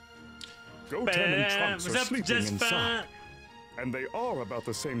 Goten and Trunks are sleeping inside. And they are about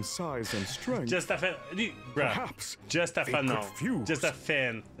the same size and strength. Just a fan. Perhaps. Just a fan. No. Fuse. Just a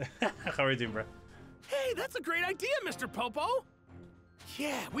fan. How are you doing, bro? Hey, that's a great idea, Mr. Popo.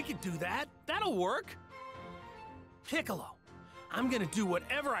 Yeah, we could do that. That'll work. Piccolo, I'm gonna do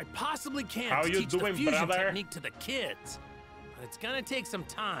whatever I possibly can to teach the fusion technique to the kids. But it's gonna take some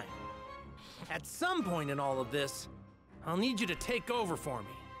time. At some point in all of this, I'll need you to take over for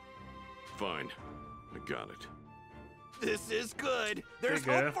me. Fine. I got it. This is good. There's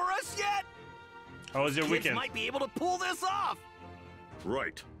hope for us yet. How was your Kids weekend? Might be able to pull this off.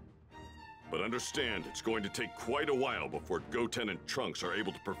 Right. But understand, it's going to take quite a while before Goten and Trunks are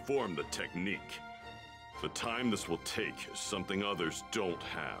able to perform the technique. The time this will take is something others don't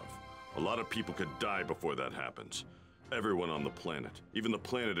have. A lot of people could die before that happens. Everyone on the planet, even the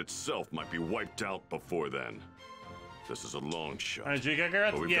planet itself, might be wiped out before then. This is a long shot.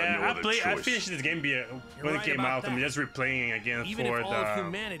 Kakarot? Yeah, I finished this game when it came out. I'm just replaying again even for if all of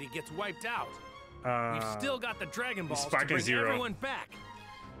humanity gets wiped out, we've still got the Dragon Balls to bring everyone back.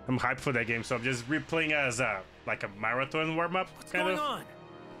 I'm hyped for that game, so I'm just replaying as like a marathon warm-up. What's going on?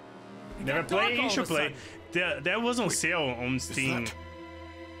 Never played. You should play. That was on sale on Steam.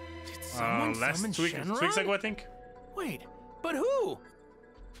 Last 2 weeks ago, I think. Wait, but who?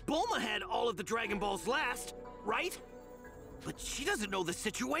 Bulma had all of the Dragon Balls last, right? But she doesn't know the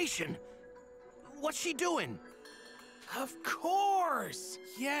situation. What's she doing? Of course!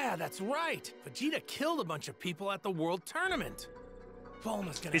 Yeah, that's right. Vegeta killed a bunch of people at the World Tournament.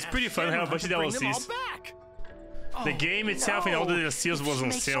 Bulma's gonna It's pretty fun how much that was back. The game itself and all the DLCs was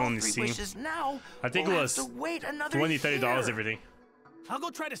on sale on Steam. I think it was $20-$30 everything. I'll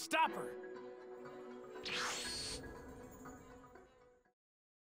go try to stop her.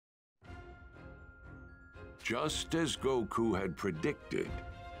 Just as Goku had predicted,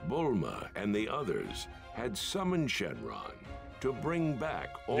 Bulma and the others had summoned Shenron to bring back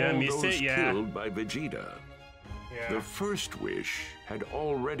all those killed by Vegeta. The first wish had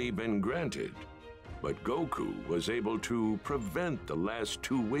already been granted, but Goku was able to prevent the last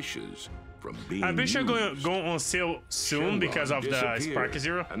two wishes from being I'm pretty sure used. going on sale soon Shenron because of the disappeared, Spark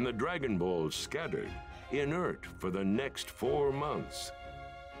Zero. and the Dragon Balls scattered, inert for the next 4 months.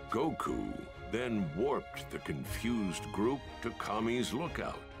 Goku then warped the confused group to Kami's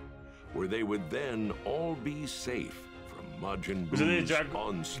Lookout, where they would then all be safe from Majin Buu's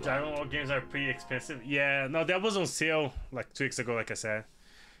onslaught. Dragon Ball games are pretty expensive. Yeah, no, that was on sale like 2 weeks ago, like I said.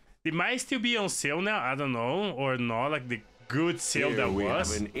 They might still be on sale now, I don't know, or not, like the good sale Here that we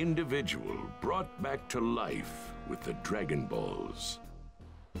was. have an individual brought back to life with the Dragon Balls.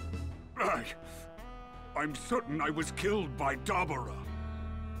 I'm certain I was killed by Dabura.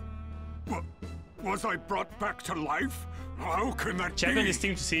 Was I brought back to life? How can that Check be? on this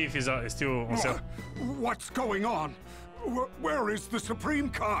team to see if it's still on sale. What's going on? Where is the Supreme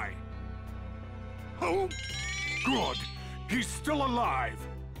Kai? Oh, good. He's still alive.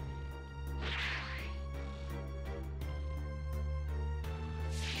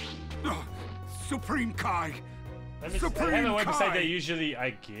 Supreme Kai. I have a Supreme website Kai. that usually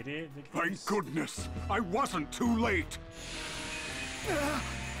I get it. Thank goodness. I wasn't too late.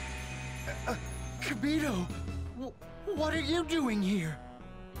 Kibito, what are you doing here?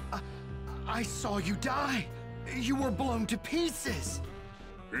 I saw you die. You were blown to pieces.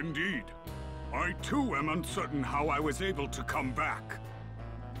 Indeed. I too am uncertain how I was able to come back.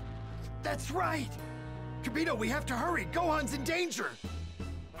 That's right. Kibito, we have to hurry. Gohan's in danger.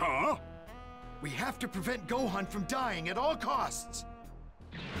 Huh? We have to prevent Gohan from dying at all costs.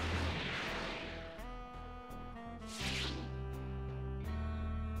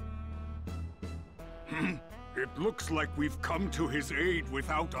 It looks like we've come to his aid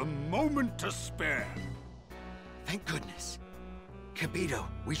without a moment to spare. Thank goodness. Kibito,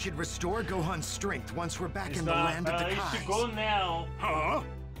 we should restore Gohan's strength once we're back in the land of the You Kais. should go now. Huh?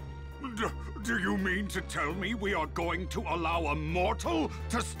 Do you mean to tell me we are going to allow a mortal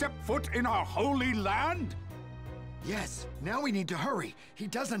to step foot in our holy land? Yes, now we need to hurry. He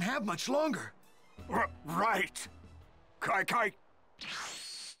doesn't have much longer. Right. Kai.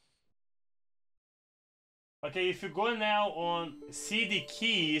 Okay, if you go now on CD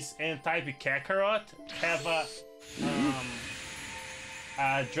keys and type Kakarot, have a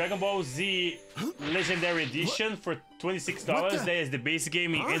Dragon Ball Z Legendary Edition for $26. That is the base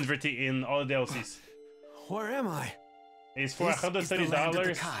game in everything in all the DLCs. Where am I? It's for This is the land of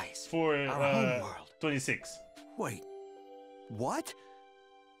the $130 Kais, for our homeworld. 26. Wait, what?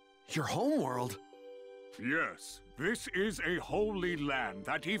 Your homeworld? Yes, this is a holy land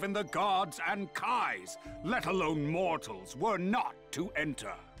that even the gods and Kais, let alone mortals, were not to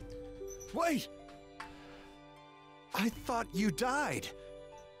enter. Wait! I thought you died.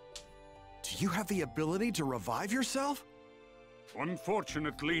 Do you have the ability to revive yourself?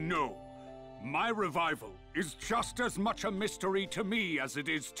 Unfortunately, no. My revival is just as much a mystery to me as it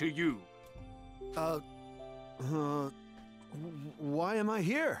is to you. Why am I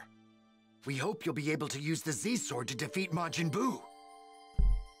here? We hope you'll be able to use the Z-Sword to defeat Majin Buu.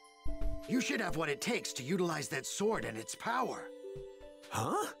 You should have what it takes to utilize that sword and its power.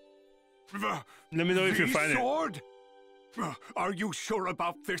 Huh? Let me know if you find it. Z-Sword? Are you sure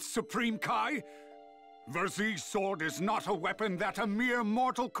about this, Supreme Kai? The Z-Sword is not a weapon that a mere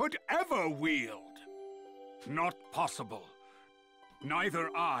mortal could ever wield. Not possible.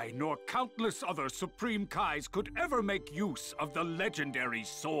 Neither I nor countless other Supreme Kais could ever make use of the legendary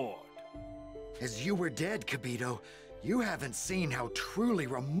sword. As you were dead, Kibito, you haven't seen how truly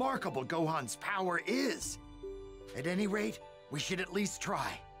remarkable Gohan's power is. At any rate, we should at least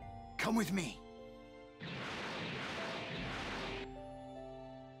try. Come with me.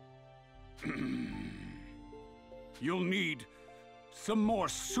 You'll need some more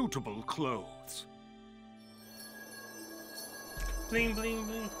suitable clothes. Bling, bling,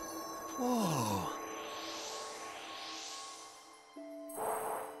 bling. Whoa.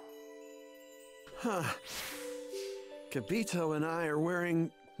 Huh. Kibito and I are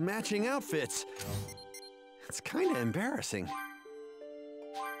wearing matching outfits. It's kind of embarrassing.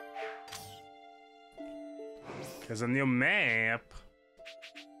 There's a new map.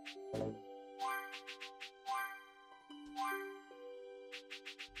 Go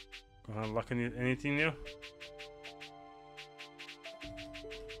ahead, unlock anything new?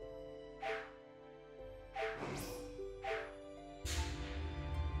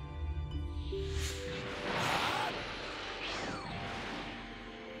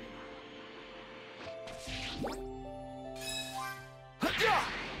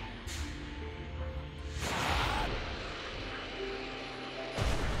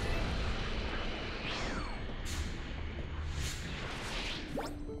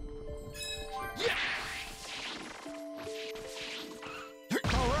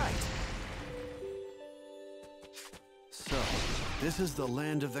 This is the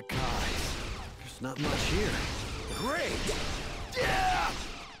land of the Kai. There's not much here. Great! Yeah!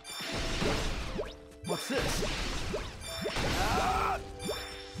 What's this?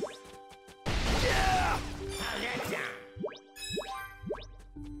 Yeah!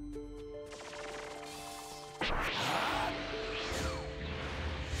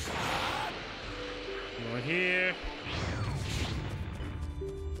 Over here.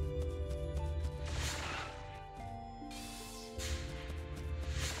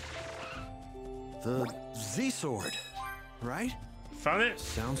 The Z-Sword, right? Found it?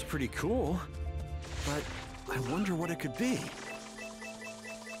 Sounds pretty cool, but I wonder what it could be.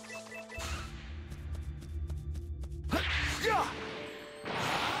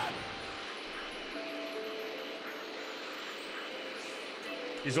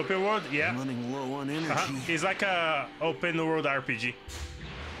 Is open world? Yeah. I'm running low on energy. It's like a open world RPG.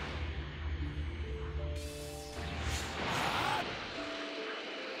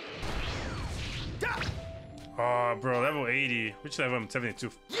 Oh, bro, level 80. Which level? I'm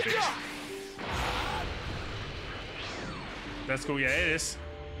 72. That's cool. Yeah, it is.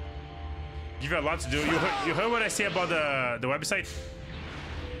 Give you a lot to do. You heard what I say about the website?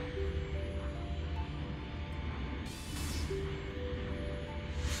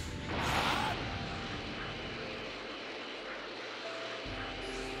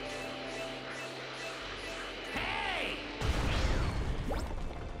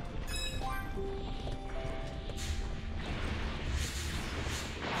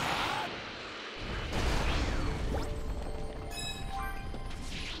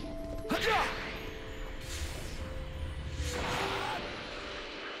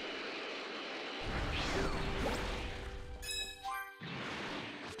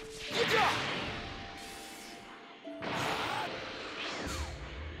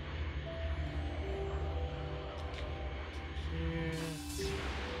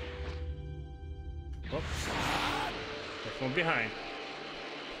 From behind.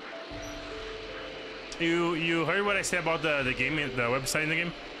 You heard what I said about the game, the website in the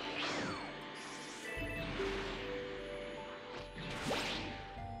game?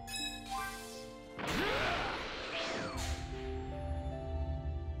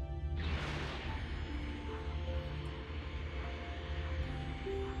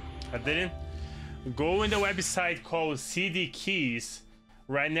 I didn't. Go in the website called CD Keys.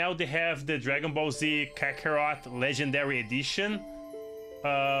 Right now they have the Dragon Ball Z Kakarot Legendary Edition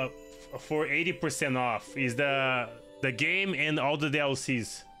for 80% off. Is the game and all the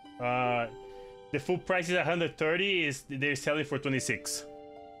DLCs. The full price is 130. They're selling for 26.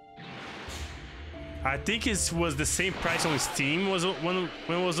 I think it was the same price on Steam when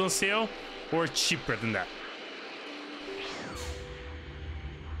it was on sale, or cheaper than that.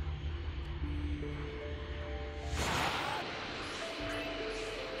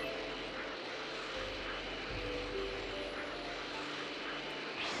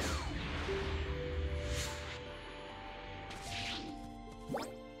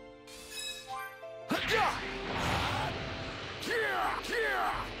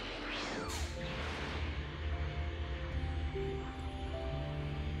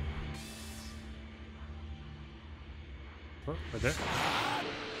 Oh, right there.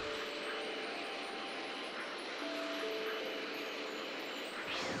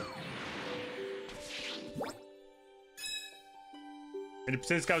 $80%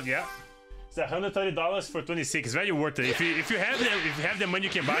 discount, yeah. It's $130 for 26. It's very worth it. If you have the money,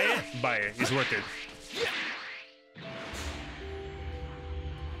 you can buy it. Buy it. It's worth it.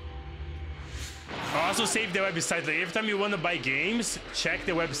 Also save the website. Like, every time you want to buy games, check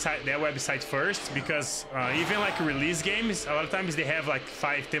their website first, because even like release games, a lot of times they have like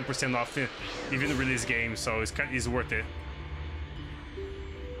 5-10% off even release games, so it's worth it.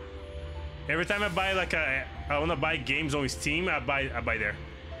 Every time I buy like I want to buy games on Steam, I buy there.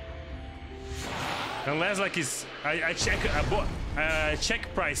 Unless like I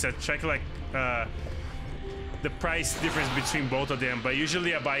check price. I check like the price difference between both of them, but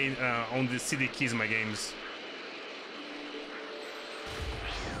usually I buy on the CD Keys my games.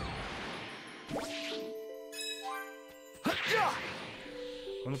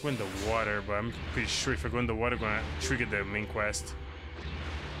 I'm gonna go in the water, but I'm pretty sure if I go in the water, I'm gonna trigger the main quest.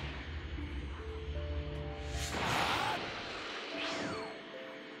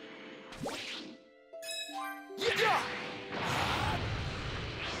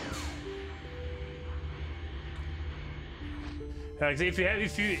 If you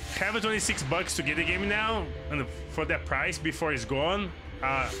have $26 to get the game now, and for that price before it's gone,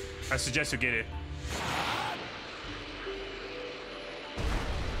 I suggest you get it.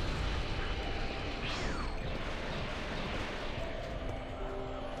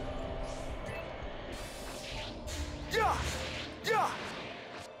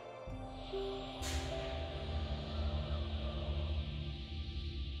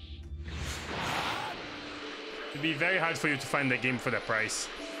 It'd be very hard for you to find that game for that price.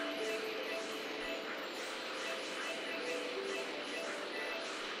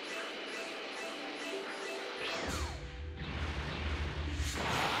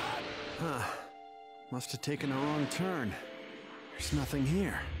 Huh. Must have taken a wrong turn. There's nothing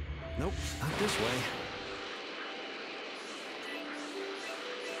here. Nope, not this way.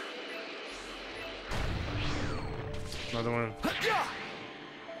 Another one.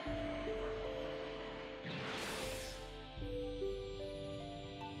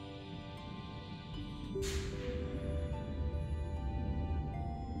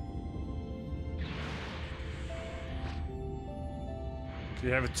 You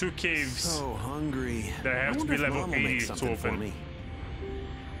have 2 caves. So hungry. That have to be level 80 to open. Me.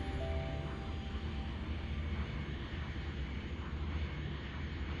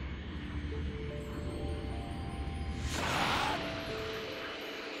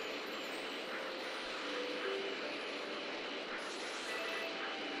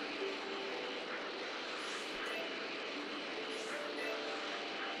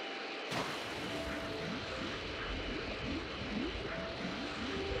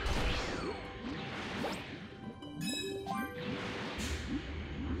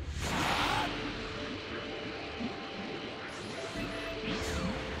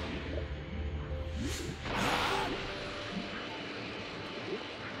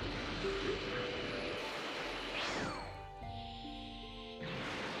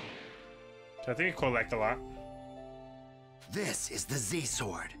 I think you collect a lot. This is the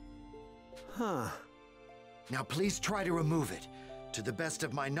Z-Sword. Huh. Now please try to remove it. To the best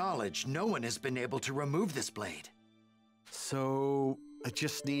of my knowledge, no one has been able to remove this blade. So, I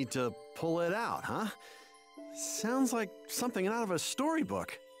just need to pull it out, huh? Sounds like something out of a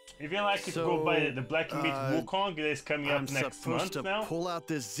storybook. Even like if you go by the Black and Meat Wukong that is coming up next month to now. Pull out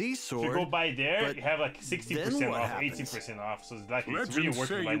this Z-Sword. If you go by there, you have like 60% off, 18% off. So it's like it's really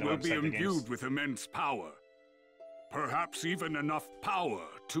worth it by the website. Legends say you will be imbued with immense power. Perhaps even enough power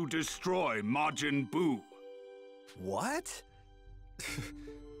to destroy Majin Buu. What?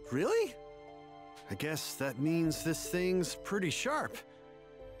 Really? I guess that means this thing's pretty sharp.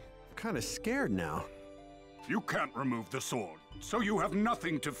 I'm kind of scared now. You can't remove the sword, so you have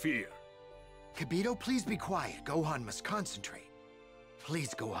nothing to fear. Kibito, please be quiet. Gohan must concentrate.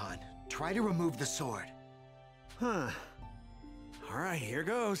 Please, Gohan, try to remove the sword. Huh. All right, here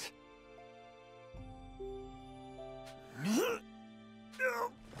goes.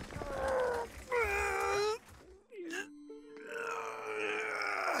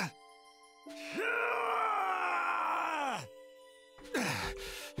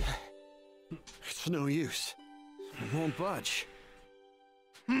 It's no use. It won't budge.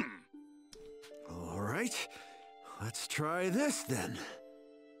 All right, let's try this then.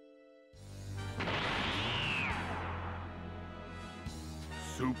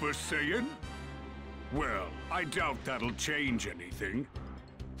 Super Saiyan? Well, I doubt that'll change anything.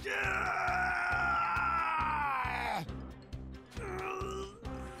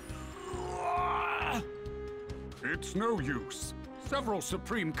 It's no use. Several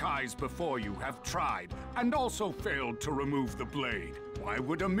Supreme Kais before you have tried, and also failed to remove the blade. Why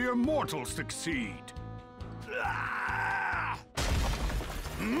would a mere mortal succeed?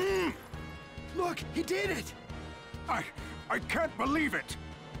 Look, he did it! I can't believe it!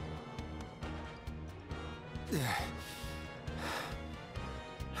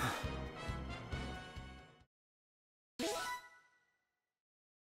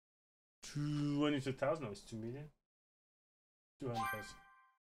 $200,000? No, it's 2 million. 200,000.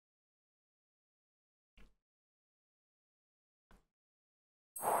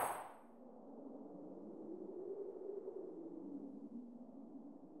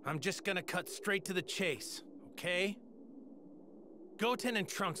 I'm just gonna cut straight to the chase, okay? Goten and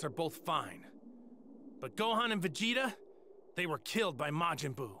Trunks are both fine. But Gohan and Vegeta, they were killed by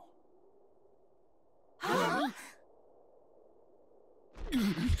Majin Buu. Huh?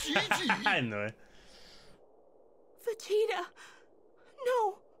 I know it. Vegeta!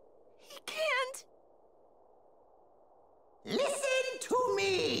 No! He can't! Listen to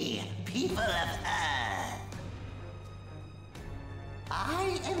me, people of Earth!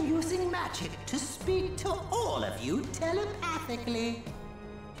 I am using magic to speak to all of you telepathically.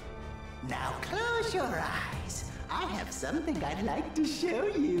 Now close your eyes. I have something I'd like to show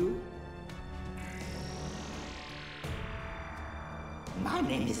you. My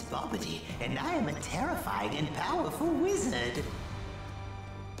name is Bobbity, and I am a terrifying and powerful wizard.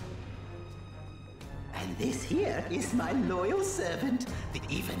 And this here is my loyal servant, the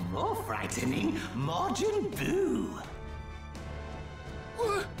even more frightening Majin Buu.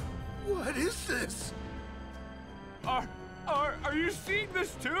 What is this? Are you seeing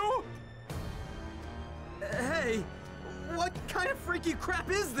this too? Hey, what kind of freaky crap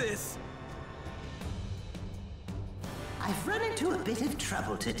is this? I've run into a bit of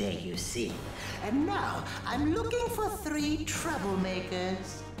trouble today, you see. And now I'm looking for 3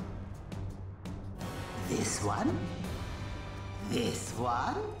 troublemakers. This one,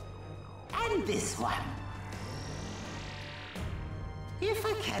 and this one. If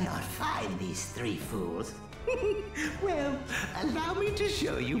I cannot find these 3 fools, well, allow me to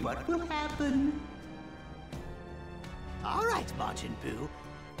show you what will happen. All right, Majin Buu,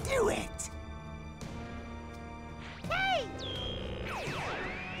 do it! Hey!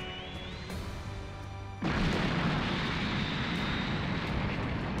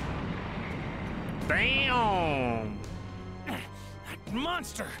 Bam! That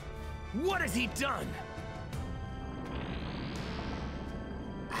monster! What has he done?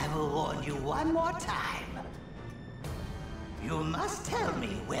 I will warn you one more time. You must tell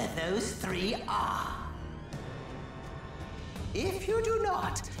me where those 3 are. If you do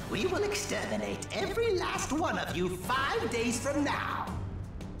not, we will exterminate every last one of you 5 days from now.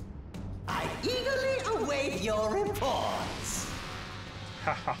 I eagerly await your reports.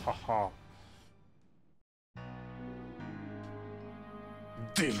 Ha ha ha ha.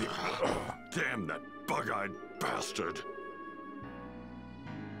 Damn that bug-eyed bastard!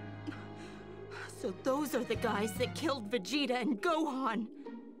 So those are the guys that killed Vegeta and Gohan.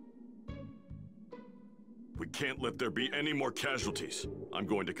 We can't let there be any more casualties. I'm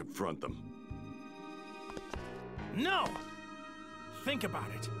going to confront them. No! Think about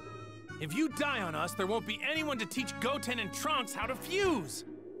it. If you die on us, there won't be anyone to teach Goten and Trunks how to fuse.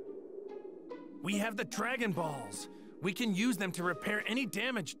 We have the Dragon Balls. We can use them to repair any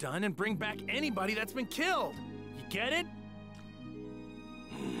damage done and bring back anybody that's been killed. You get it?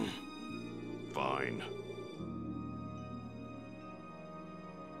 Fine.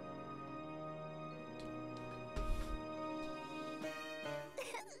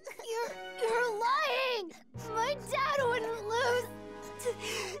 You're lying! My dad wouldn't lose to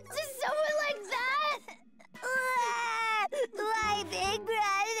someone like that! My big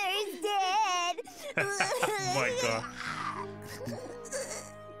brother's dead! Oh my god.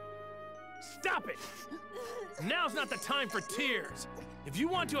 Stop it! Now's not the time for tears. If you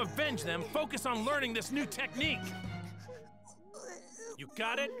want to avenge them, focus on learning this new technique. You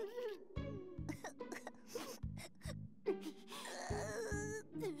got it?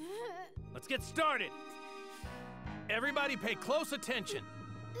 Let's get started. Everybody pay close attention.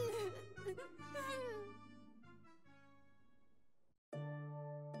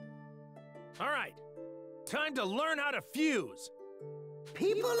 All right, time to learn how to fuse.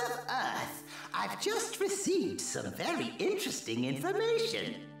 People of Earth, I've just received some very interesting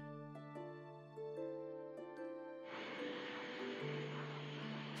information.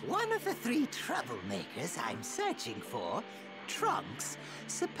 One of the 3 troublemakers I'm searching for, Trunks,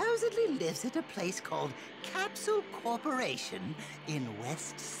 supposedly lives at a place called Capsule Corporation in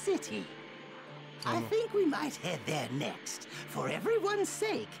West City. I think we might head there next. For everyone's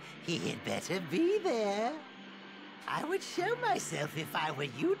sake, he had better be there. I would show myself if I were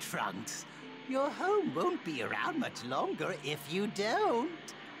you, Trunks. Your home won't be around much longer if you don't.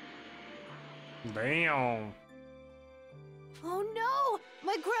 Damn. Oh no!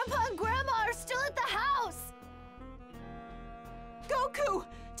 My grandpa and grandma are still at the house! Goku!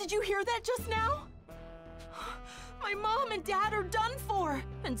 Did you hear that just now? My mom and dad are done for!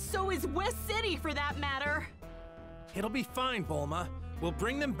 And so is West City, for that matter! It'll be fine, Bulma. We'll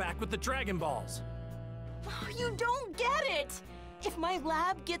bring them back with the Dragon Balls. You don't get it! If my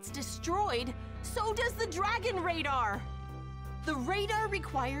lab gets destroyed, so does the Dragon Radar! The radar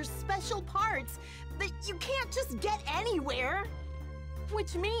requires special parts that you can't just get anywhere!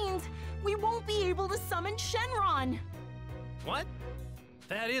 Which means we won't be able to summon Shenron! What?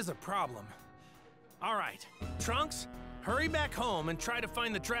 That is a problem. All right, Trunks, hurry back home and try to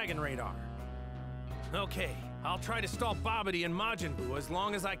find the Dragon Radar. Okay, I'll try to stall Bobbity and Majin Buu as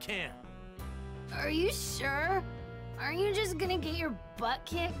long as I can. Are you sure? Aren't you just gonna get your butt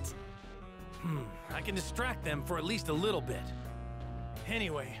kicked? I can distract them for at least a little bit.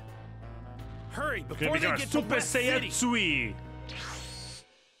 Anyway, hurry before they get to Super West City. Saiyatsui.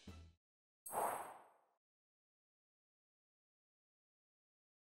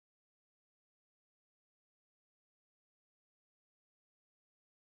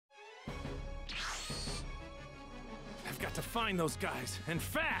 I've got to find those guys, and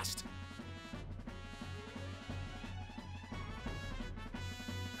fast!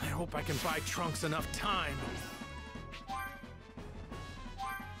 I hope I can buy Trunks enough time.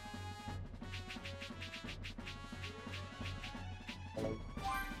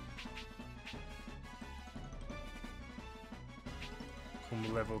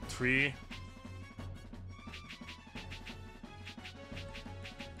 Level 3.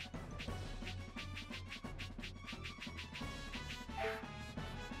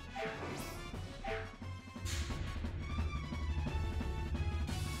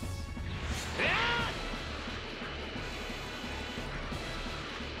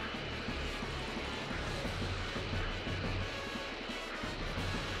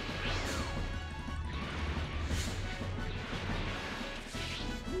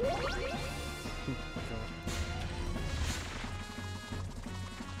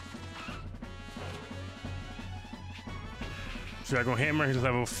 Dragon Hammer is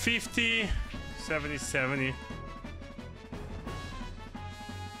level 50, 70, 70. I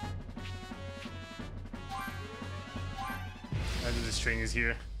do the string is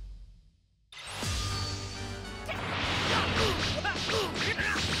here.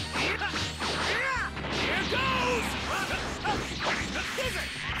 Here goes!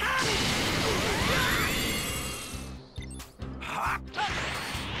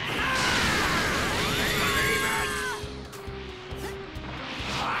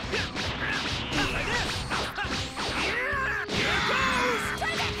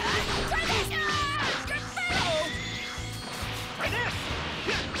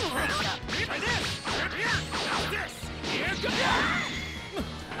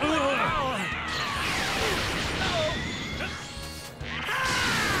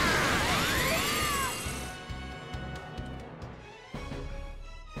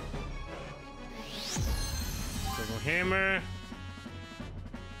 Dragon Hammer.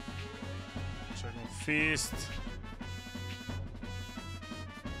 Dragon Fist.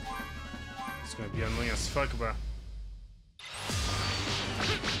 It's gonna be annoying as fuck, but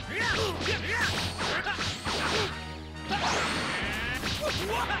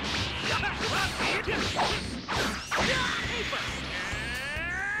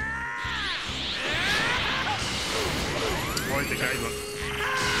Oj, te caigo.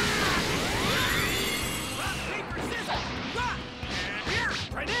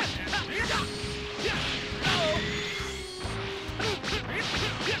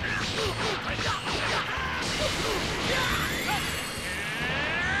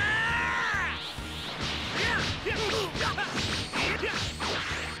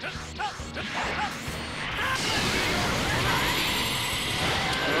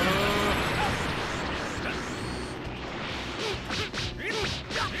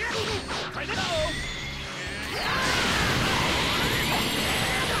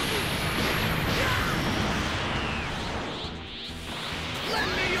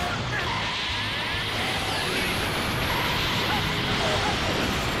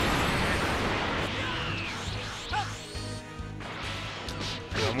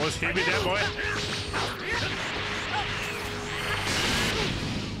 Almost hit me there, boy.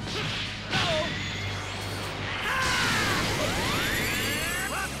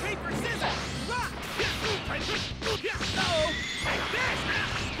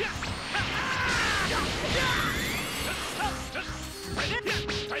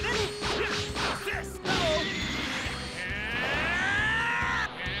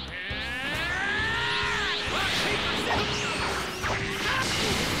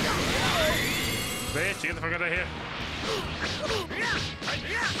 Bitch, get the fuck out of here.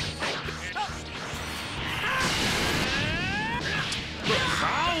 Bro,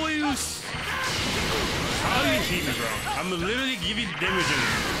 how you hit me, bro? I'm literally giving damage on you.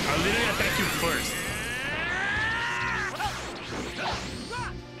 I'll literally attack you first.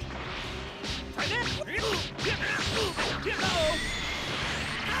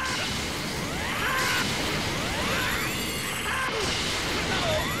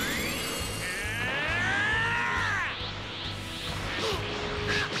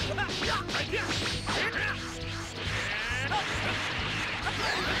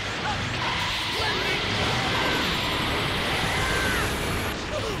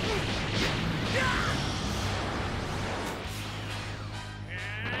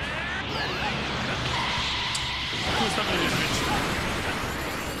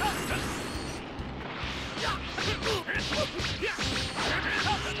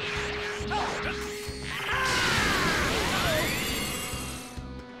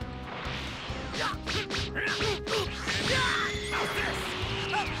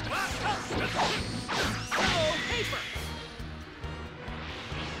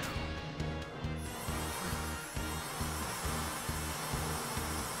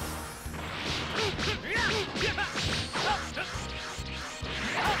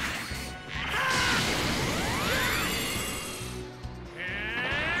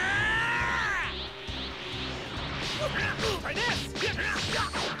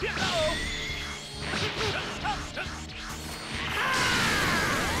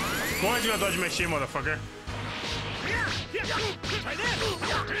 faz meu dodge mexer, motherfucker.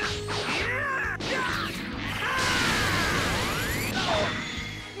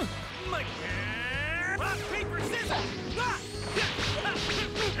 Rock, paper, scissors!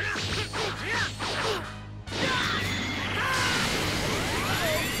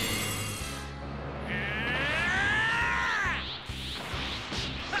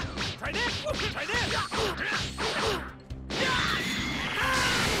 Try this! Try this!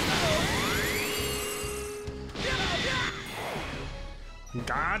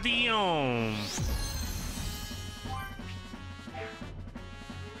 Guardian!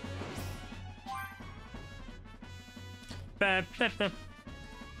 Ba, ba, ba.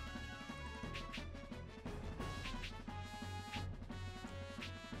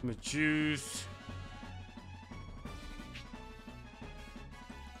 My juice.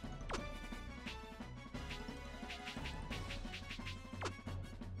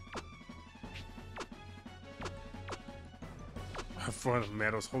 I have 400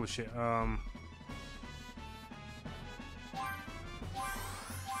 medals. Holy shit.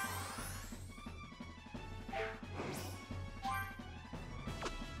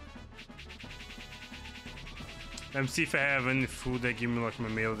 Let me see if I have any food that give me like my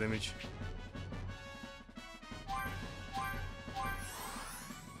melee damage.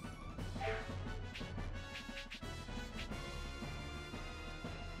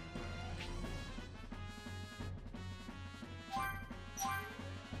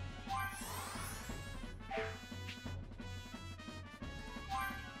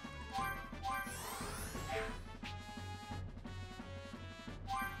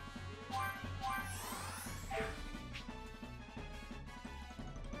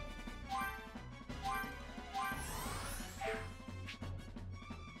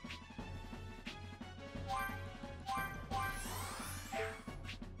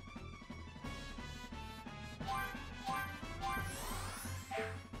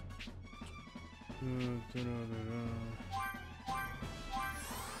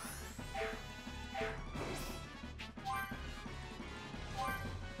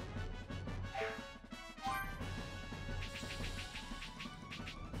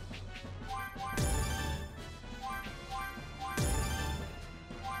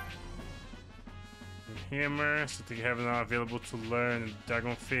 Hammer, so I think I have now available to learn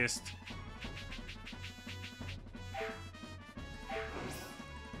Dragon Fist.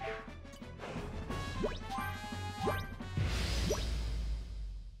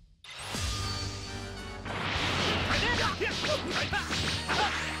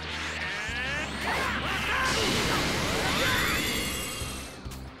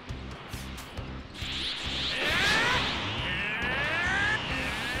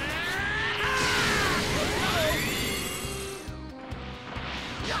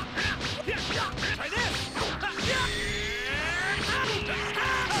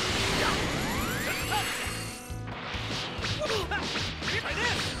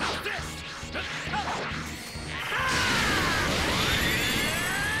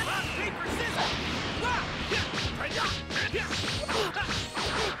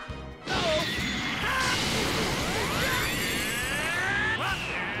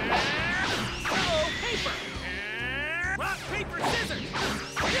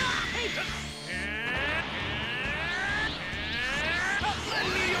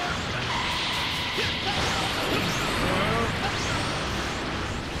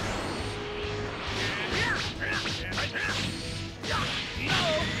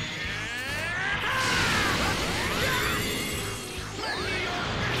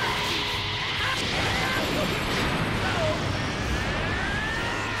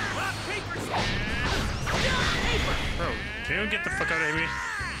 Can you get the fuck out of here?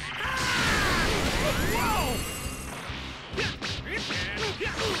 Whoa!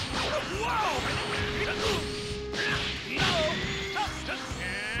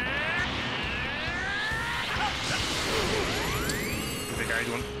 The guy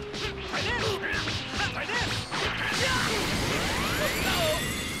one.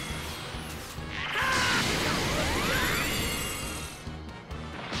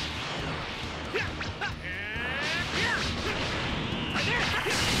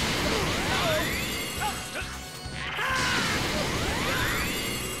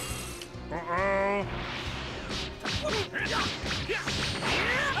 Uh-oh.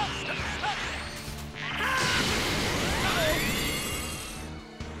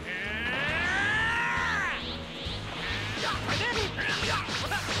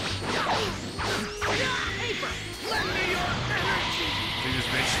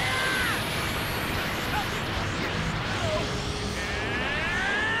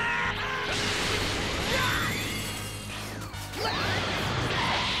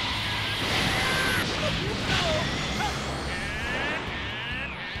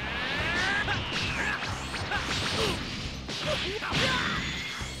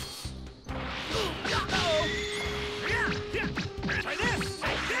 Try this!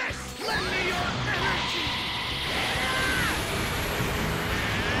 Like this! Lend me your energy!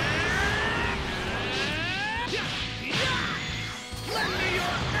 Lend me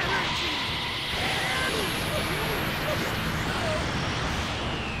your energy!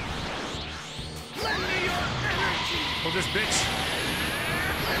 Lend me your energy! Hold this bitch.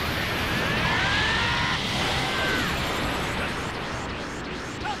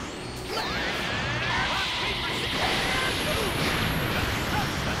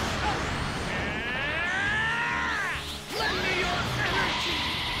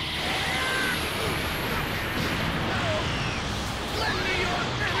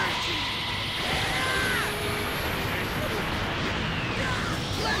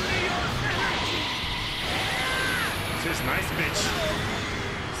 This is nice, bitch.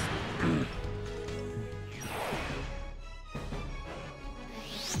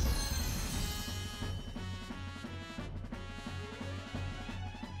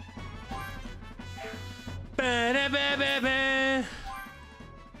 Ba-da-ba-ba-ba.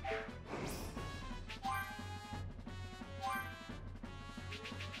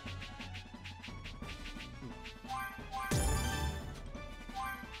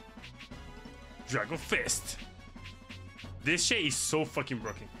 Dragon Fist. This shit is so fucking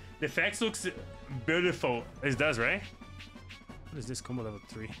broken. The effects looks beautiful. It does, right? What is this combo level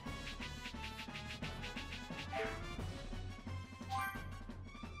 3?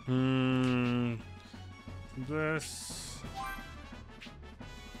 This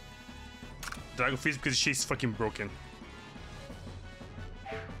Dragon Fist because she's fucking broken.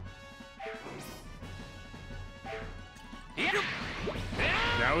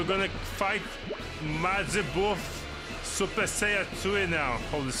 Now we're gonna fight Majin Buu Super Saiyan 2 now.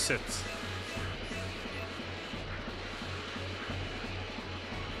 Holy shit.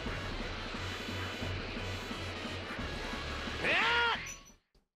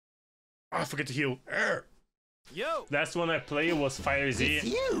 Oh, I forgot to heal. Yo. Last one I played was Fire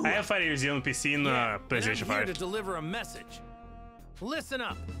Z. I have Fire Z on PC and PlayStation 5. I'm here to deliver a message. Listen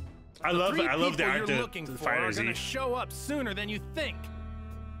up. I love the art you're of looking for Fire are Z. gonna show up sooner than you think.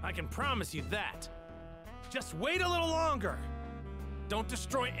 I can promise you that. Just wait a little longer. Don't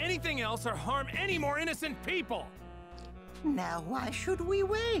destroy anything else or harm any more innocent people. Now, why should we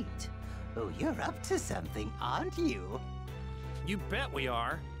wait? Oh, you're up to something, aren't you? You bet we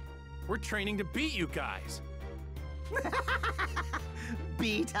are. We're training to beat you guys.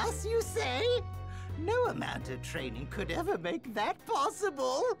 Beat us, you say? No amount of training could ever make that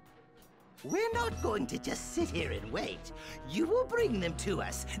possible. We're not going to just sit here and wait. You will bring them to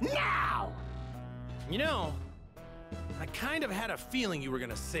us now! You know, I kind of had a feeling you were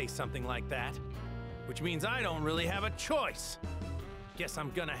gonna say something like that. Which means I don't really have a choice. Guess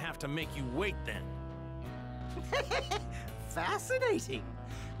I'm gonna have to make you wait then. Fascinating.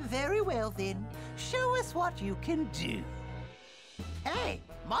 Very well then. Show us what you can do. Hey,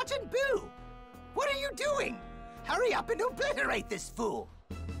 Majin Buu! What are you doing? Hurry up and obliterate this fool!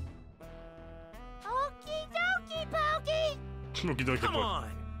 Okie dokie, Pokey! Come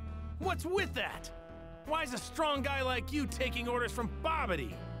on! What's with that? Why is a strong guy like you taking orders from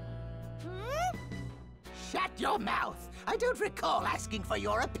Bobbity? Hmm? Shut your mouth! I don't recall asking for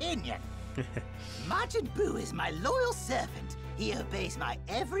your opinion. Majin Buu is my loyal servant. He obeys my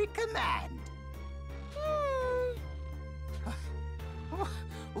every command.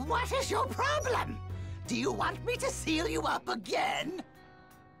 What is your problem? Do you want me to seal you up again?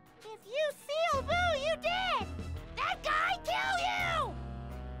 If you seal Boo, you did! That guy kill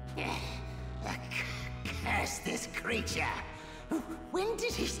you! Curse this creature! When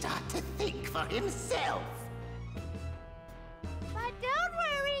did he start to think for himself? But don't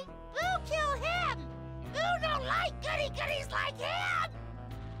worry, Boo kill him! Boo don't like goody-goodies like him!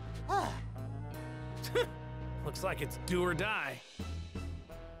 Looks like it's do or die.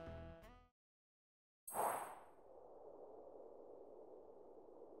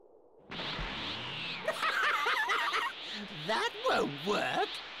 That won't work!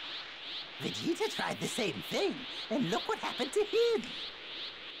 Vegeta tried the same thing, and look what happened to him.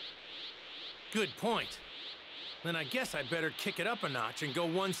 Good point. Then I guess I'd better kick it up a notch and go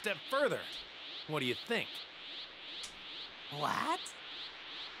one step further. What do you think? What?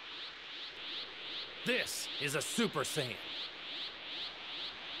 This is a Super Saiyan.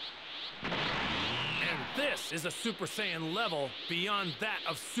 And this is a Super Saiyan level beyond that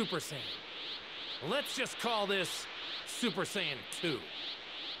of Super Saiyan. Let's just call this Super Saiyan 2.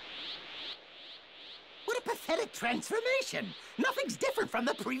 What a pathetic transformation! Nothing's different from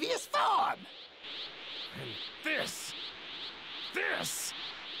the previous form! And this This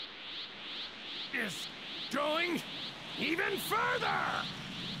is going even further!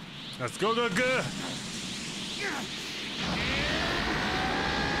 Let's go, go, go!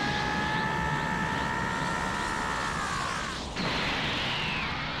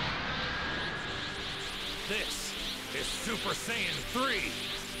 This is Super Saiyan 3!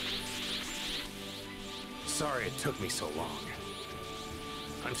 Sorry it took me so long.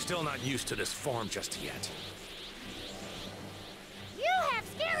 I'm still not used to this form just yet. You have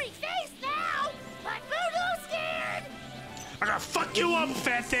scary face now, but Voodoo's scared! I gotta fuck you up,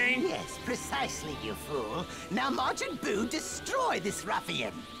 fat thing! Yes, precisely, you fool. Now Majin Buu, destroy this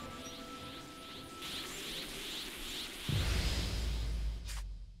ruffian!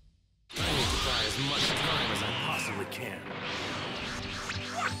 I need to buy as much time as I possibly can.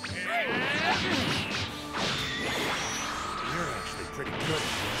 You're actually pretty good.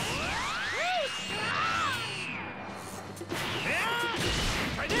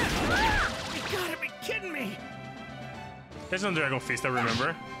 I did! You gotta be kidding me! There's no Dragon Fist, I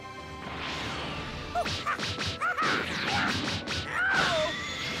remember.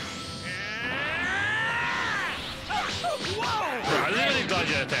 Whoa! I literally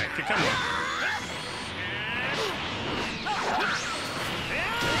dodged that attack. Come on.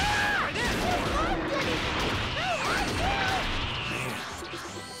 Man,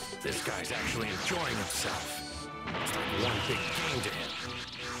 this guy's actually enjoying himself. It's like one big game to him.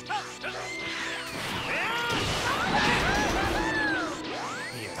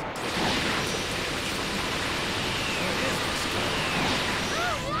 He hasn't taken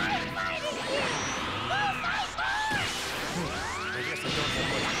I guess I don't have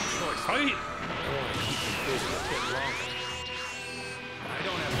much choice. How you... I want to keep him busy a bit longer. I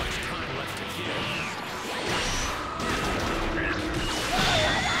don't have much time left to kill.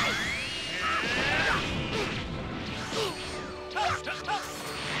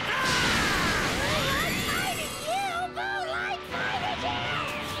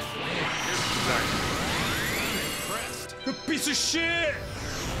 You piece of shit!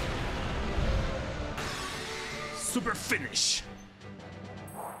 Super finish.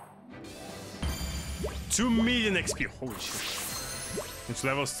 2 million XP. Holy shit. It's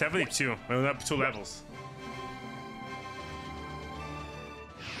level 72. I went up 2 levels.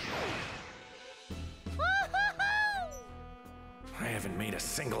 I haven't made a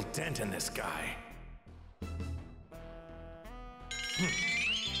single dent in this guy.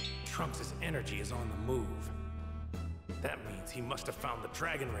 Trunks' energy is on the move. That means he must have found the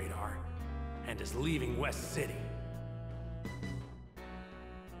Dragon Radar and is leaving West City.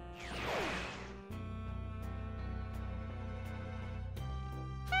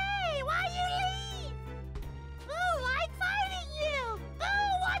 Hey, why you leave? Boo like fighting you! Boo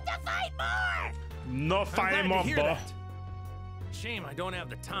want to fight more! No fighting more, hear bro. that. Shame I don't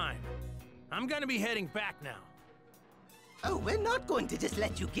have the time. I'm gonna be heading back now. Oh, we're not going to just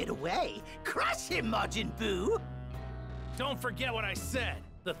let you get away. Crush him, Majin Buu! Don't forget what I said.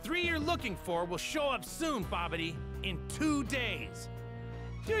 The 3 you're looking for will show up soon, Bobbity, in 2 days.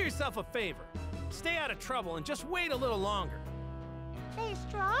 Do yourself a favor. Stay out of trouble and just wait a little longer. They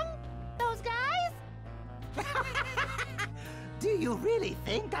strong? Those guys? Do you really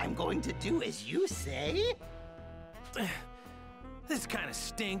think I'm going to do as you say? This kind of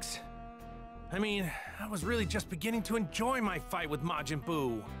stinks. I mean, I was really just beginning to enjoy my fight with Majin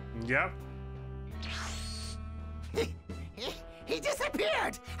Buu. Yep. He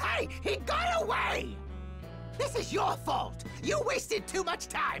disappeared! Hey, he got away! This is your fault! You wasted too much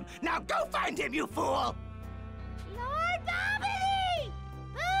time! Now go find him, you fool! Lord Bobbity!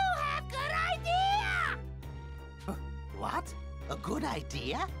 Boo have good idea! What? A good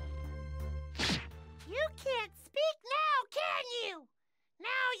idea? You can't speak now, can you?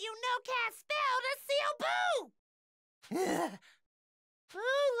 Now you know can't spell to seal Boo!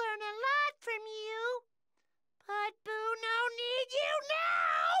 Boo learn a lot from you. But Boo no need you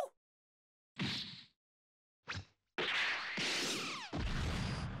now!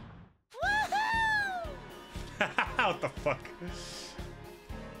 Woohoo! What the fuck?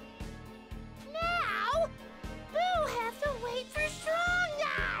 Now, Boo have to wait for strong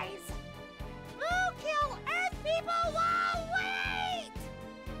guys! Boo kill Earth people while wait!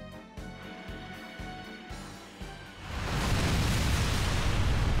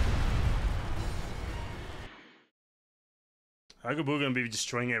 Agaboo gonna be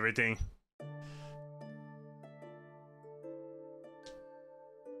destroying everything.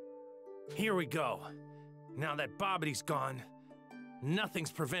 Here we go. Now that Bobbity's gone,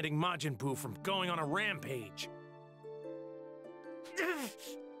 nothing's preventing Majin Buu from going on a rampage.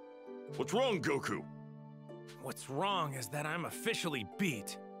 What's wrong, Goku? What's wrong is that I'm officially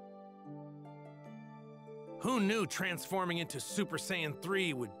beat. Who knew transforming into Super Saiyan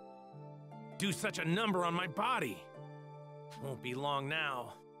 3 would do such a number on my body? Won't be long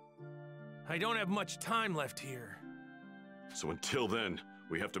now. I don't have much time left here. So until then,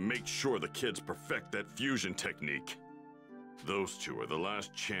 we have to make sure the kids perfect that fusion technique. Those two are the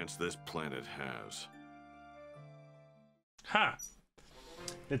last chance this planet has. Huh.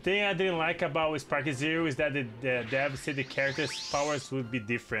 The thing I didn't like about Sparky Zero is that the dev said the characters' powers would be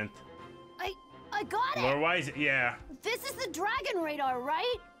different. I got it! Lore-wise, yeah. This is the Dragon Radar,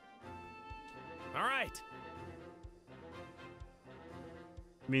 right? All right.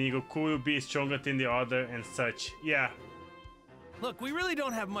 Meaning Goku will be stronger than the other and such. Yeah. Look, we really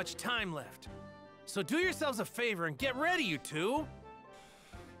don't have much time left. So do yourselves a favor and get ready, you two.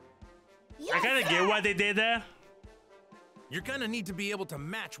 Yes, I kinda get why they did that. You're gonna need to be able to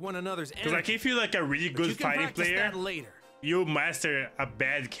match one another's energy. Because like if you're like a really good fighting player, that later. You master a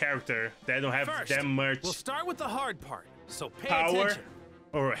bad character that don't have that much we'll start with the hard part, so pay power attention.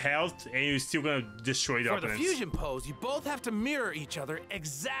 Or health, and you're still gonna destroy the opponents. For the fusion pose, you both have to mirror each other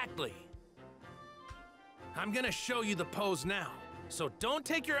exactly. I'm gonna show you the pose now, so don't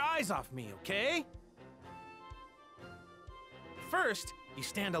take your eyes off me, okay? First, you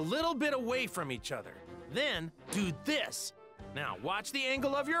stand a little bit away from each other. Then, do this. Now, watch the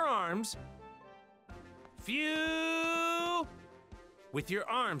angle of your arms. Phew! With your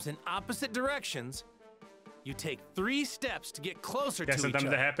arms in opposite directions, you take 3 steps to get closer to each other. Sometimes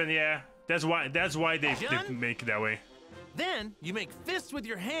that happen, yeah. That's why they make it that way. Then, you make fists with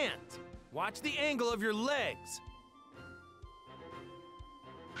your hands. Watch the angle of your legs.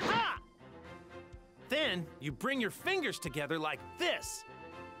 Ha! Then, you bring your fingers together like this.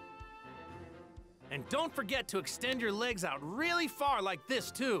 And don't forget to extend your legs out really far like this,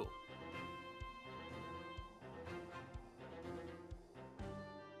 too.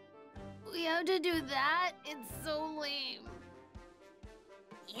 We have to do that? It's so lame.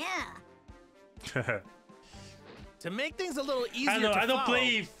 Yeah. To make things a little easier I don't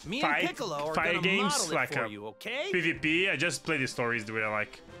play me and Piccolo are fight gonna games model it like for you, okay? PvP. I just play the stories the way I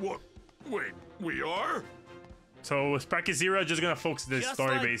like. What? Wait, we are? So Sparky Zero just gonna focus the Just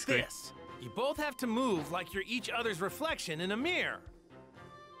story like basically. This. You both have to move like you're each other's reflection in a mirror.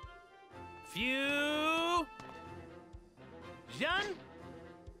 Fusion.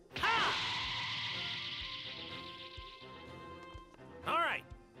 Ha! All right,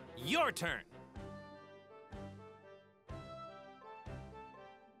 your turn.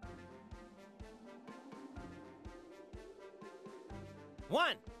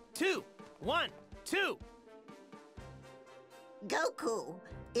 One, two, 1, 2. Goku,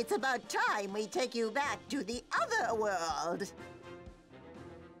 it's about time we take you back to the other world.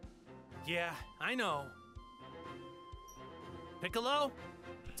 Yeah, I know. Piccolo,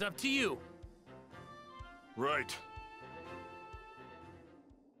 it's up to you. Right.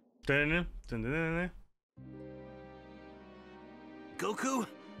 Goku,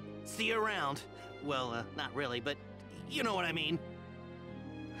 see you around. Well, not really, but you know what I mean.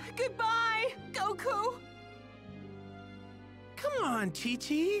 Goodbye, Goku! Come on,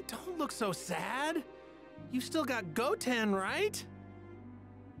 Chi-Chi, don't look so sad. You still got Goten, right?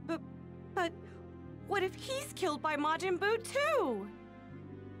 But what if he's killed by Majin Buu too?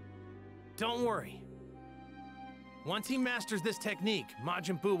 Don't worry. Once he masters this technique,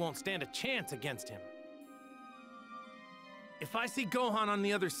 Majin Buu won't stand a chance against him. If I see Gohan on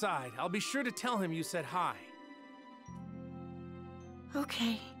the other side, I'll be sure to tell him you said hi.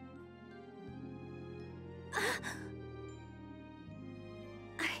 Okay.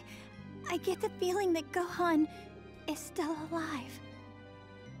 I get the feeling that Gohan is still alive.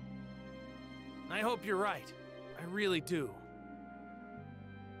 I hope you're right. I really do.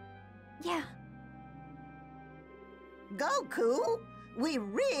 Yeah. Goku, we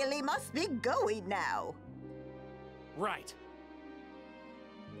really must be going now. Right.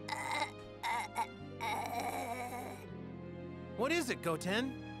 What is it,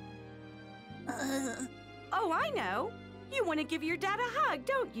 Goten? Oh, I know. You want to give your dad a hug,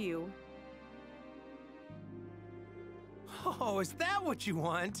 don't you? Oh, is that what you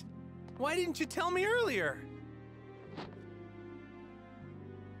want? Why didn't you tell me earlier?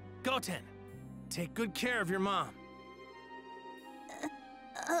 Goten, take good care of your mom.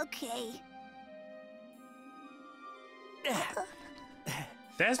 Okay.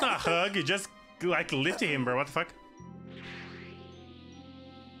 That's not a hug, you just like lifting him, bro. What the fuck?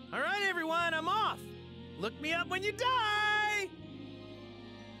 All right, everyone, I'm off. Look me up when you die.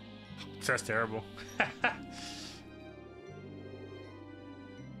 That's terrible.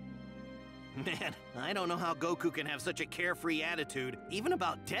 Man, I don't know how Goku can have such a carefree attitude, even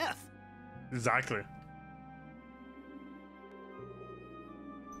about death. Exactly.